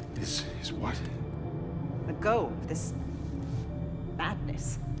 Is what? The goal of this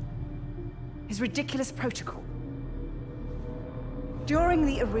madness is ridiculous protocol. During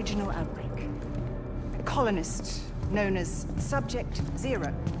the original outbreak, a colonist known as Subject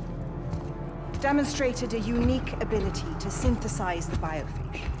Zero demonstrated a unique ability to synthesize the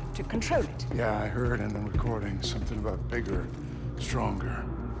biophage, to control it. Yeah, I heard in the recording something about bigger, stronger.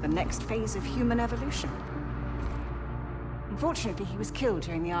 The next phase of human evolution. Unfortunately, he was killed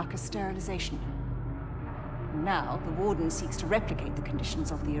during the Arca's sterilization. Now, the Warden seeks to replicate the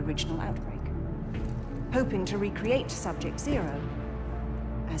conditions of the original outbreak, hoping to recreate Subject Zero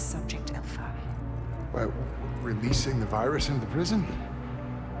as Subject Alpha. By releasing the virus into the prison?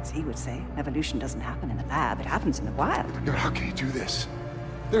 As he would say, evolution doesn't happen in a lab, it happens in the wild. But how can he do this?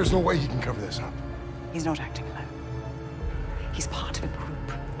 There's no way he can cover this up. He's not acting alone. He's part of a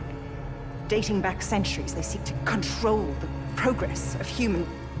group. Dating back centuries, they seek to control the progress of human...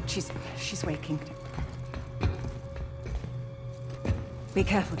 She's waking. Be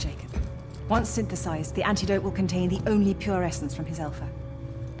careful, Jacob. Once synthesized, the antidote will contain the only pure essence from his alpha.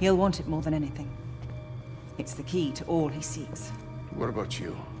 He'll want it more than anything. It's the key to all he seeks. What about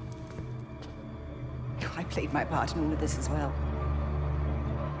you? I played my part in all of this as well.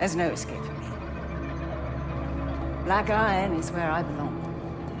 There's no escape for me. Black Iron is where I belong.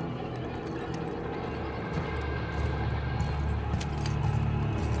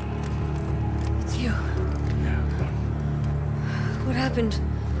 It's you. Yeah, what happened?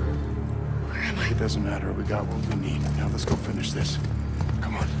 Where am I? It doesn't matter. We got what we need. Now let's go finish this.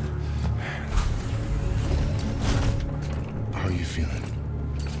 Come on. How are you feeling?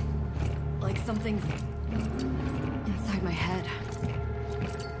 Like something's inside my head,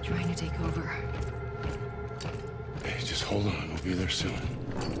 trying to take over. Hey, just hold on. We'll be there soon.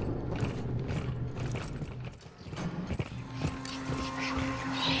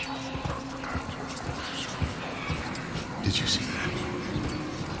 Did you see that?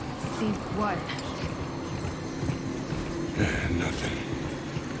 See what? Nothing.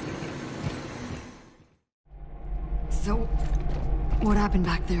 So, what happened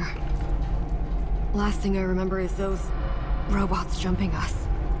back there? Last thing I remember is those robots jumping us.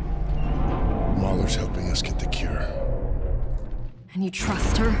 Mahler's helping us get the cure. And you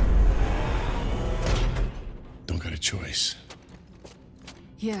trust her? Don't got a choice.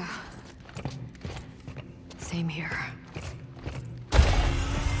 Yeah. Same here.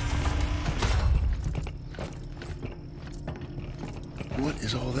 What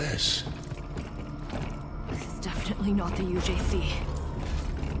is all this? This is definitely not the UJC.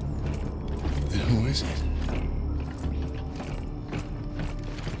 Then who is it?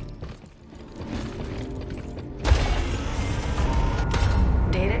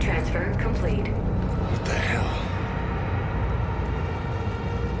 Data transfer complete. What the hell?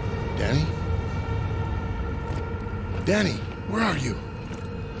 Danny? Danny, where are you?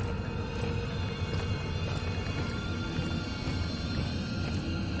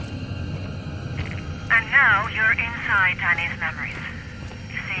 And now you're inside Danny's memories,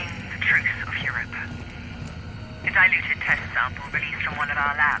 seeing the truth of Europa. A diluted test sample released from one of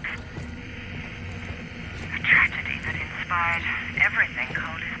our labs. A tragedy that inspired everything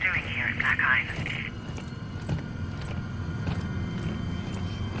Cole is doing here at Black Island.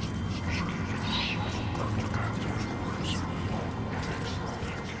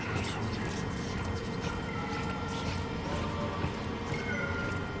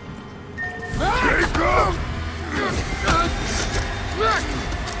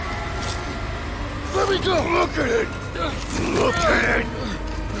 Let me go! Look at it! Look at it!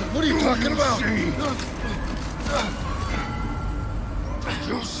 What are you talking talking about? Do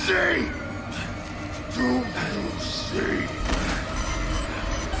you see? Do you see?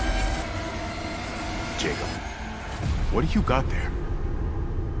 Jacob, what do you got there?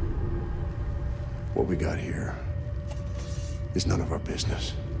 What we got here is none of our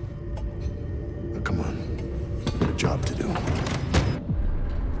business. Now, come on. We got a job to do.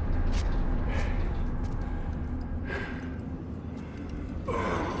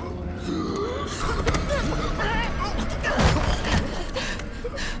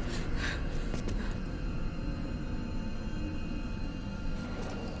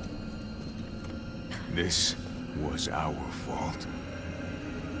 This was our fault.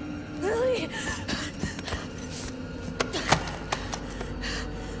 Lily!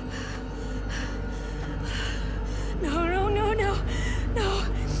 No, no, no, no, no.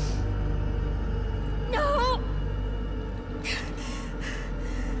 No!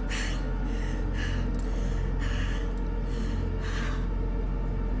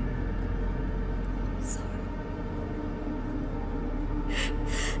 Sorry.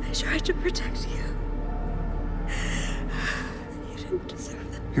 I tried to protect you. You didn't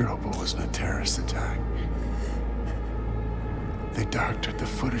deserve that. Europa wasn't a terrorist attack. They doctored the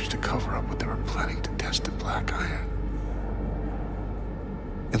footage to cover up what they were planning to test at Black Iron.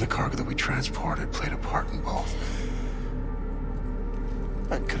 And the cargo that we transported played a part in both.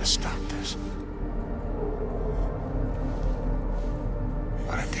 I could have stopped this.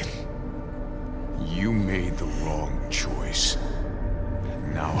 But I didn't. You made the wrong choice.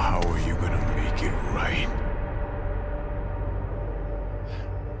 Now how are you gonna make it right?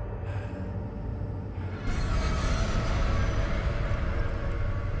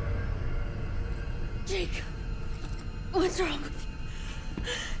 Jake, what's wrong with you?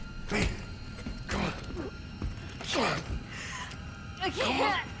 Hey, come on. Come on. I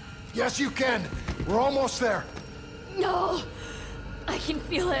can't. Yes, you can. We're almost there. No, I can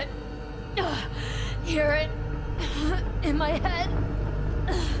feel it. Hear it in my head.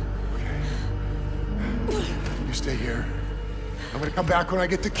 You stay here. I'm gonna come back when I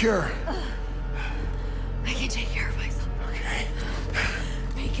get the cure. I can take care of myself. Okay.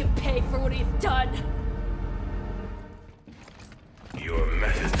 Make him pay for what he's done. Your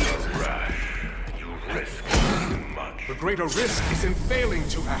methods are rash. You risk too much. The greater risk is in failing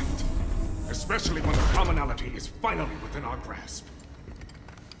to act. Especially when the commonality is finally within our grasp.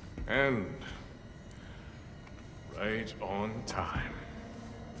 And... right on time.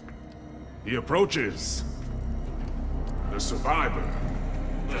 He approaches. The survivor.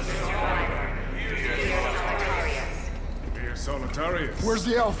 The survivor. Dear Solitarius. Where's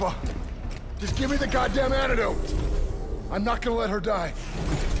the Alpha? Just give me the goddamn antidote. I'm not gonna let her die.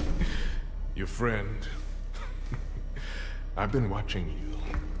 Your friend. I've been watching you.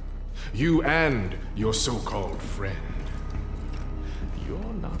 You and your so-called friend.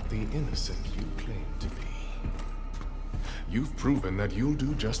 You're not the innocent you claim to be. You've proven that you'll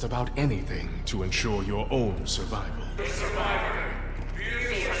do just about anything to ensure your own survival. The survivor.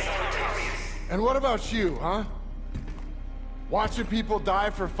 And what about you, huh? Watching people die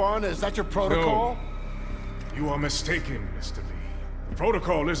for fun? Is that your protocol? No. You are mistaken, Mr. Lee. The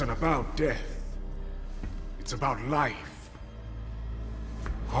protocol isn't about death. It's about life.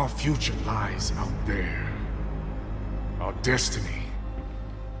 Our future lies out there. Our destiny.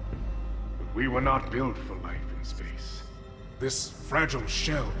 But we were not built for life in space. This fragile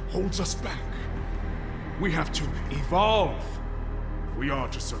shell holds us back. We have to evolve if we are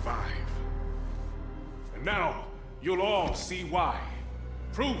to survive. And now, you'll all see why.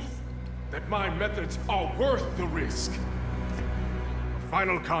 Proof that my methods are worth the risk. A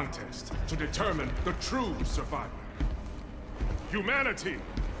final contest to determine the true survivor. Humanity!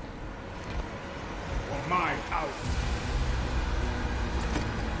 Or my house.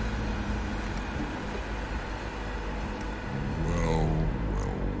 Well,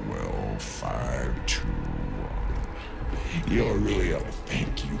 5-2-1. You're really out of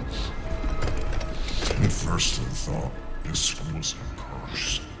thank you. At first I thought this was a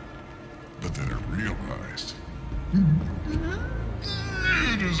curse. But then I realized...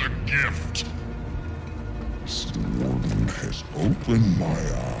 it is a gift. The warden has opened my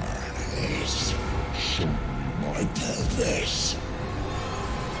eyes. Show me my purpose.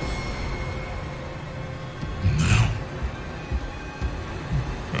 Now,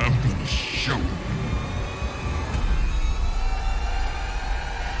 I'm gonna show you.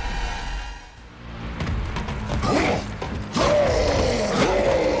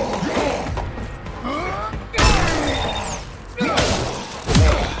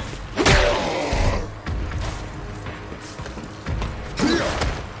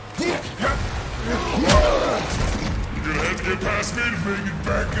 past me to make it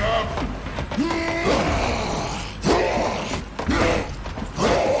back up?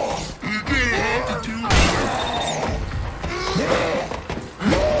 You're gonna have to do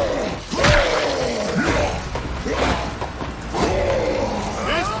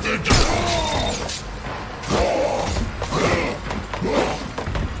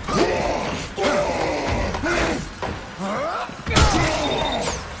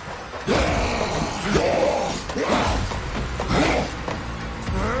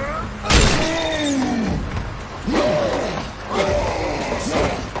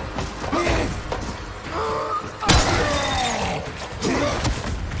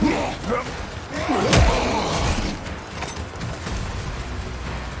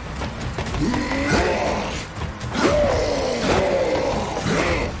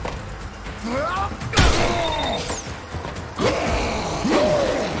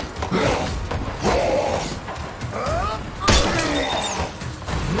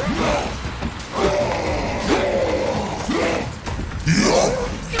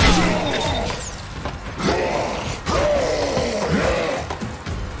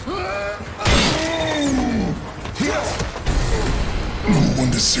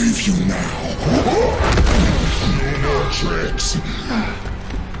save you now. No more tricks.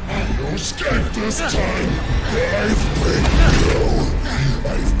 No escape this time. I've beaten you.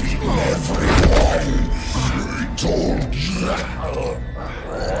 I've beaten everyone. I told you.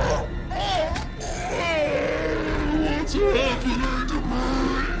 What's happening to me?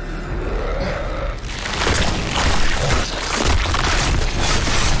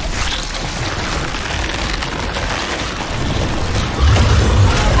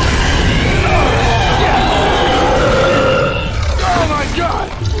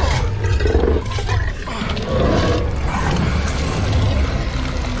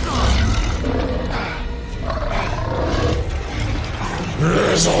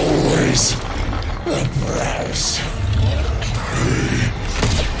 There's always a price.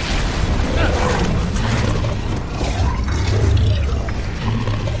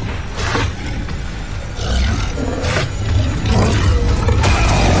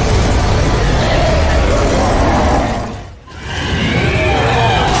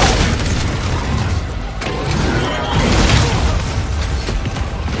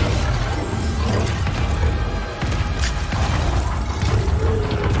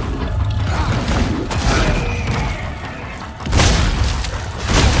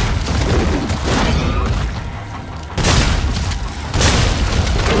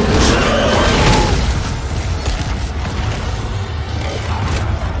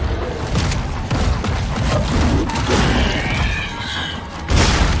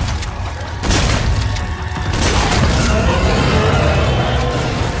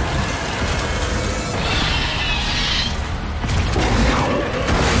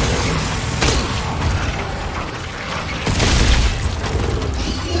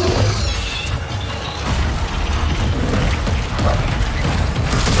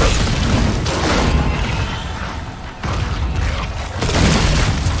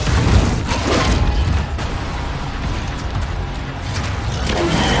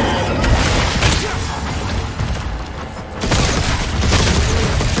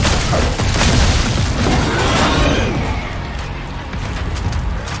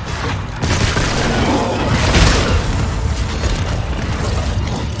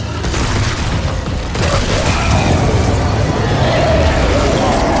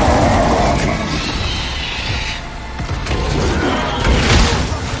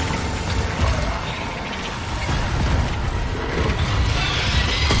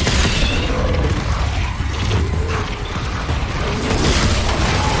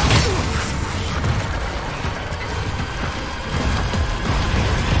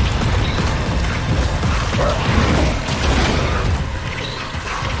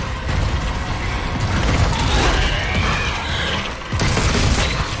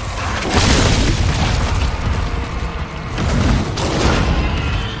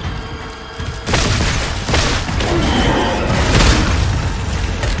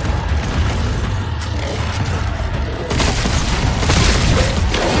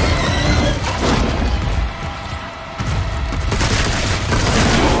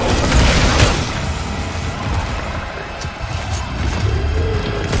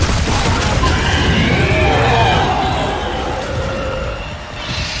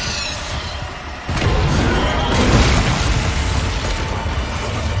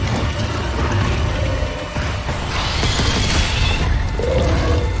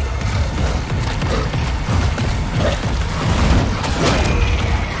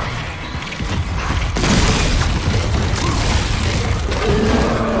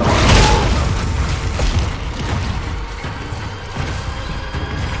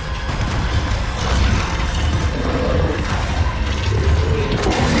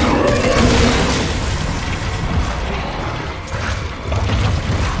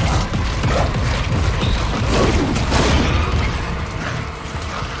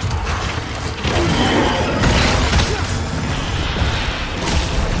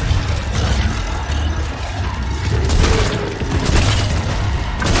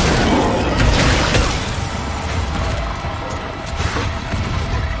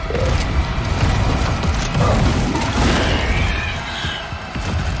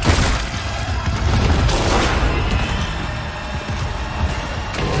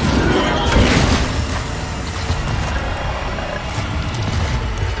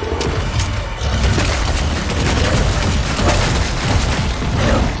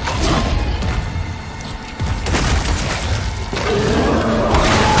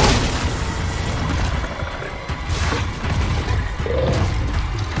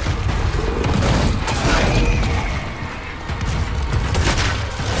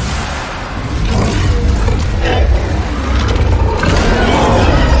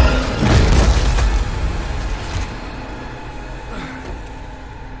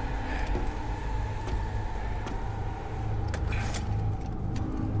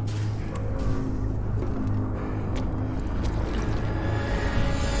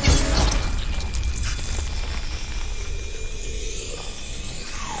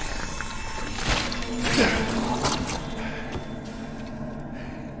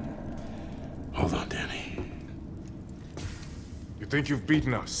 Hold on, Danny. You think you've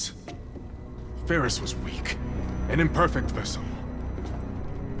beaten us? Ferris was weak, an imperfect vessel.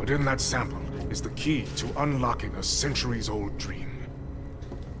 But in that sample is the key to unlocking a centuries-old dream.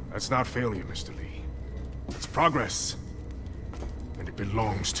 That's not failure, Mr. Lee. It's progress. And it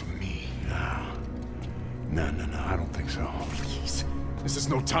belongs to me. No, I don't think so. Please. This is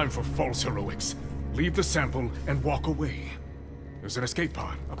no time for false heroics. Leave the sample and walk away. There's an escape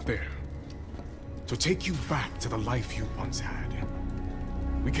pod up there. To take you back to the life you once had.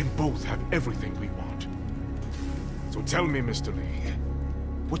 We can both have everything we want. So tell me, Mr. Lee,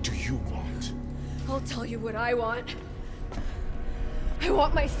 what do you want? I'll tell you what I want. I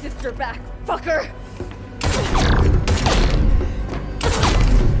want my sister back, fucker!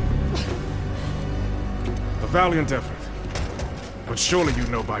 A valiant effort. But surely you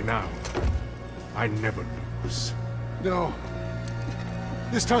know by now, I never lose. No.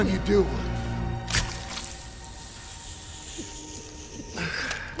 This time you do.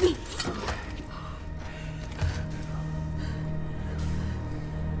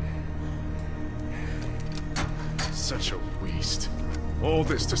 Such a waste. All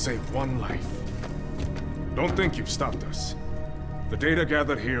this to save one life. Don't think you've stopped us. The data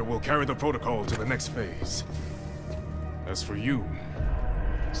gathered here will carry the protocol to the next phase. As for you...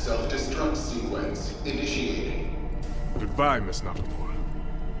 Self-destruct sequence initiating. Goodbye, Miss Nakamura.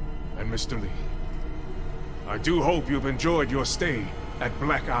 And Mr. Lee. I do hope you've enjoyed your stay at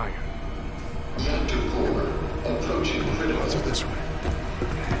Black Iron. Reactor core approaching critical. So this way.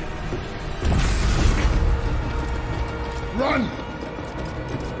 Run!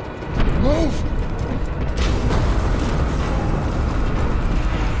 Move!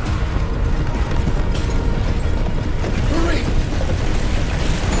 Hurry!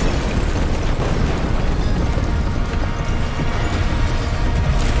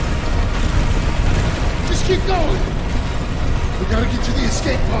 Just keep going! We gotta get to the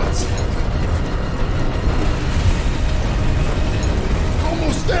escape pods.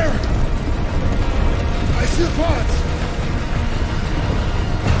 Almost there! I see the pods!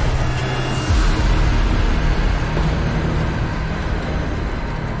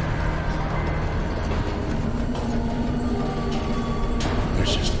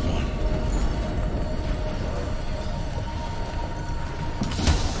 There's just one.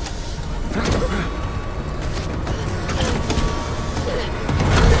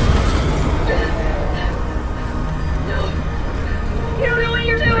 You don't know what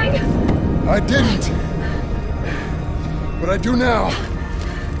you're doing! I didn't. But I do now.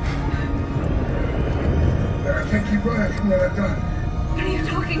 I can't keep running from what I've done. What are you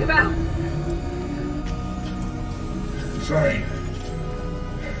talking about? Sorry.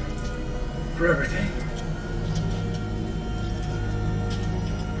 For everything.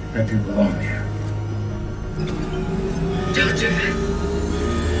 I do belong here. Don't do this!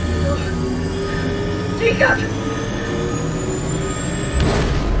 Jacob!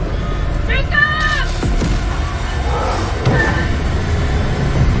 Jacob!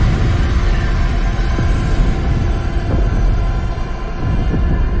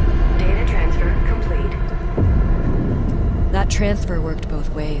 Data transfer complete. That transfer worked both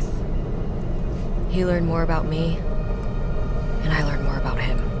ways. He learned more about me, and I learned more about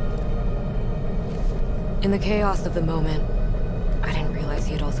him. In the chaos of the moment, I didn't realize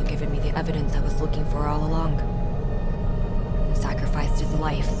he had also given me the evidence I was looking for all along. And sacrificed his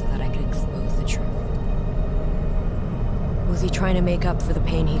life so that I could expose the truth. Was he trying to make up for the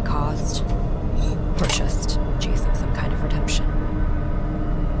pain he caused? Or just chasing some kind of redemption?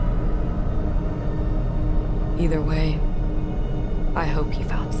 Either way, I hope he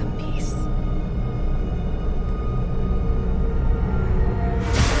found some peace.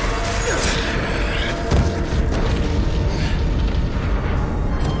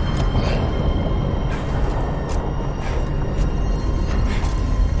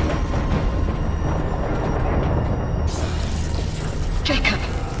 Jacob,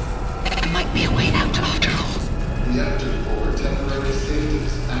 there might be a way out after all. Reactor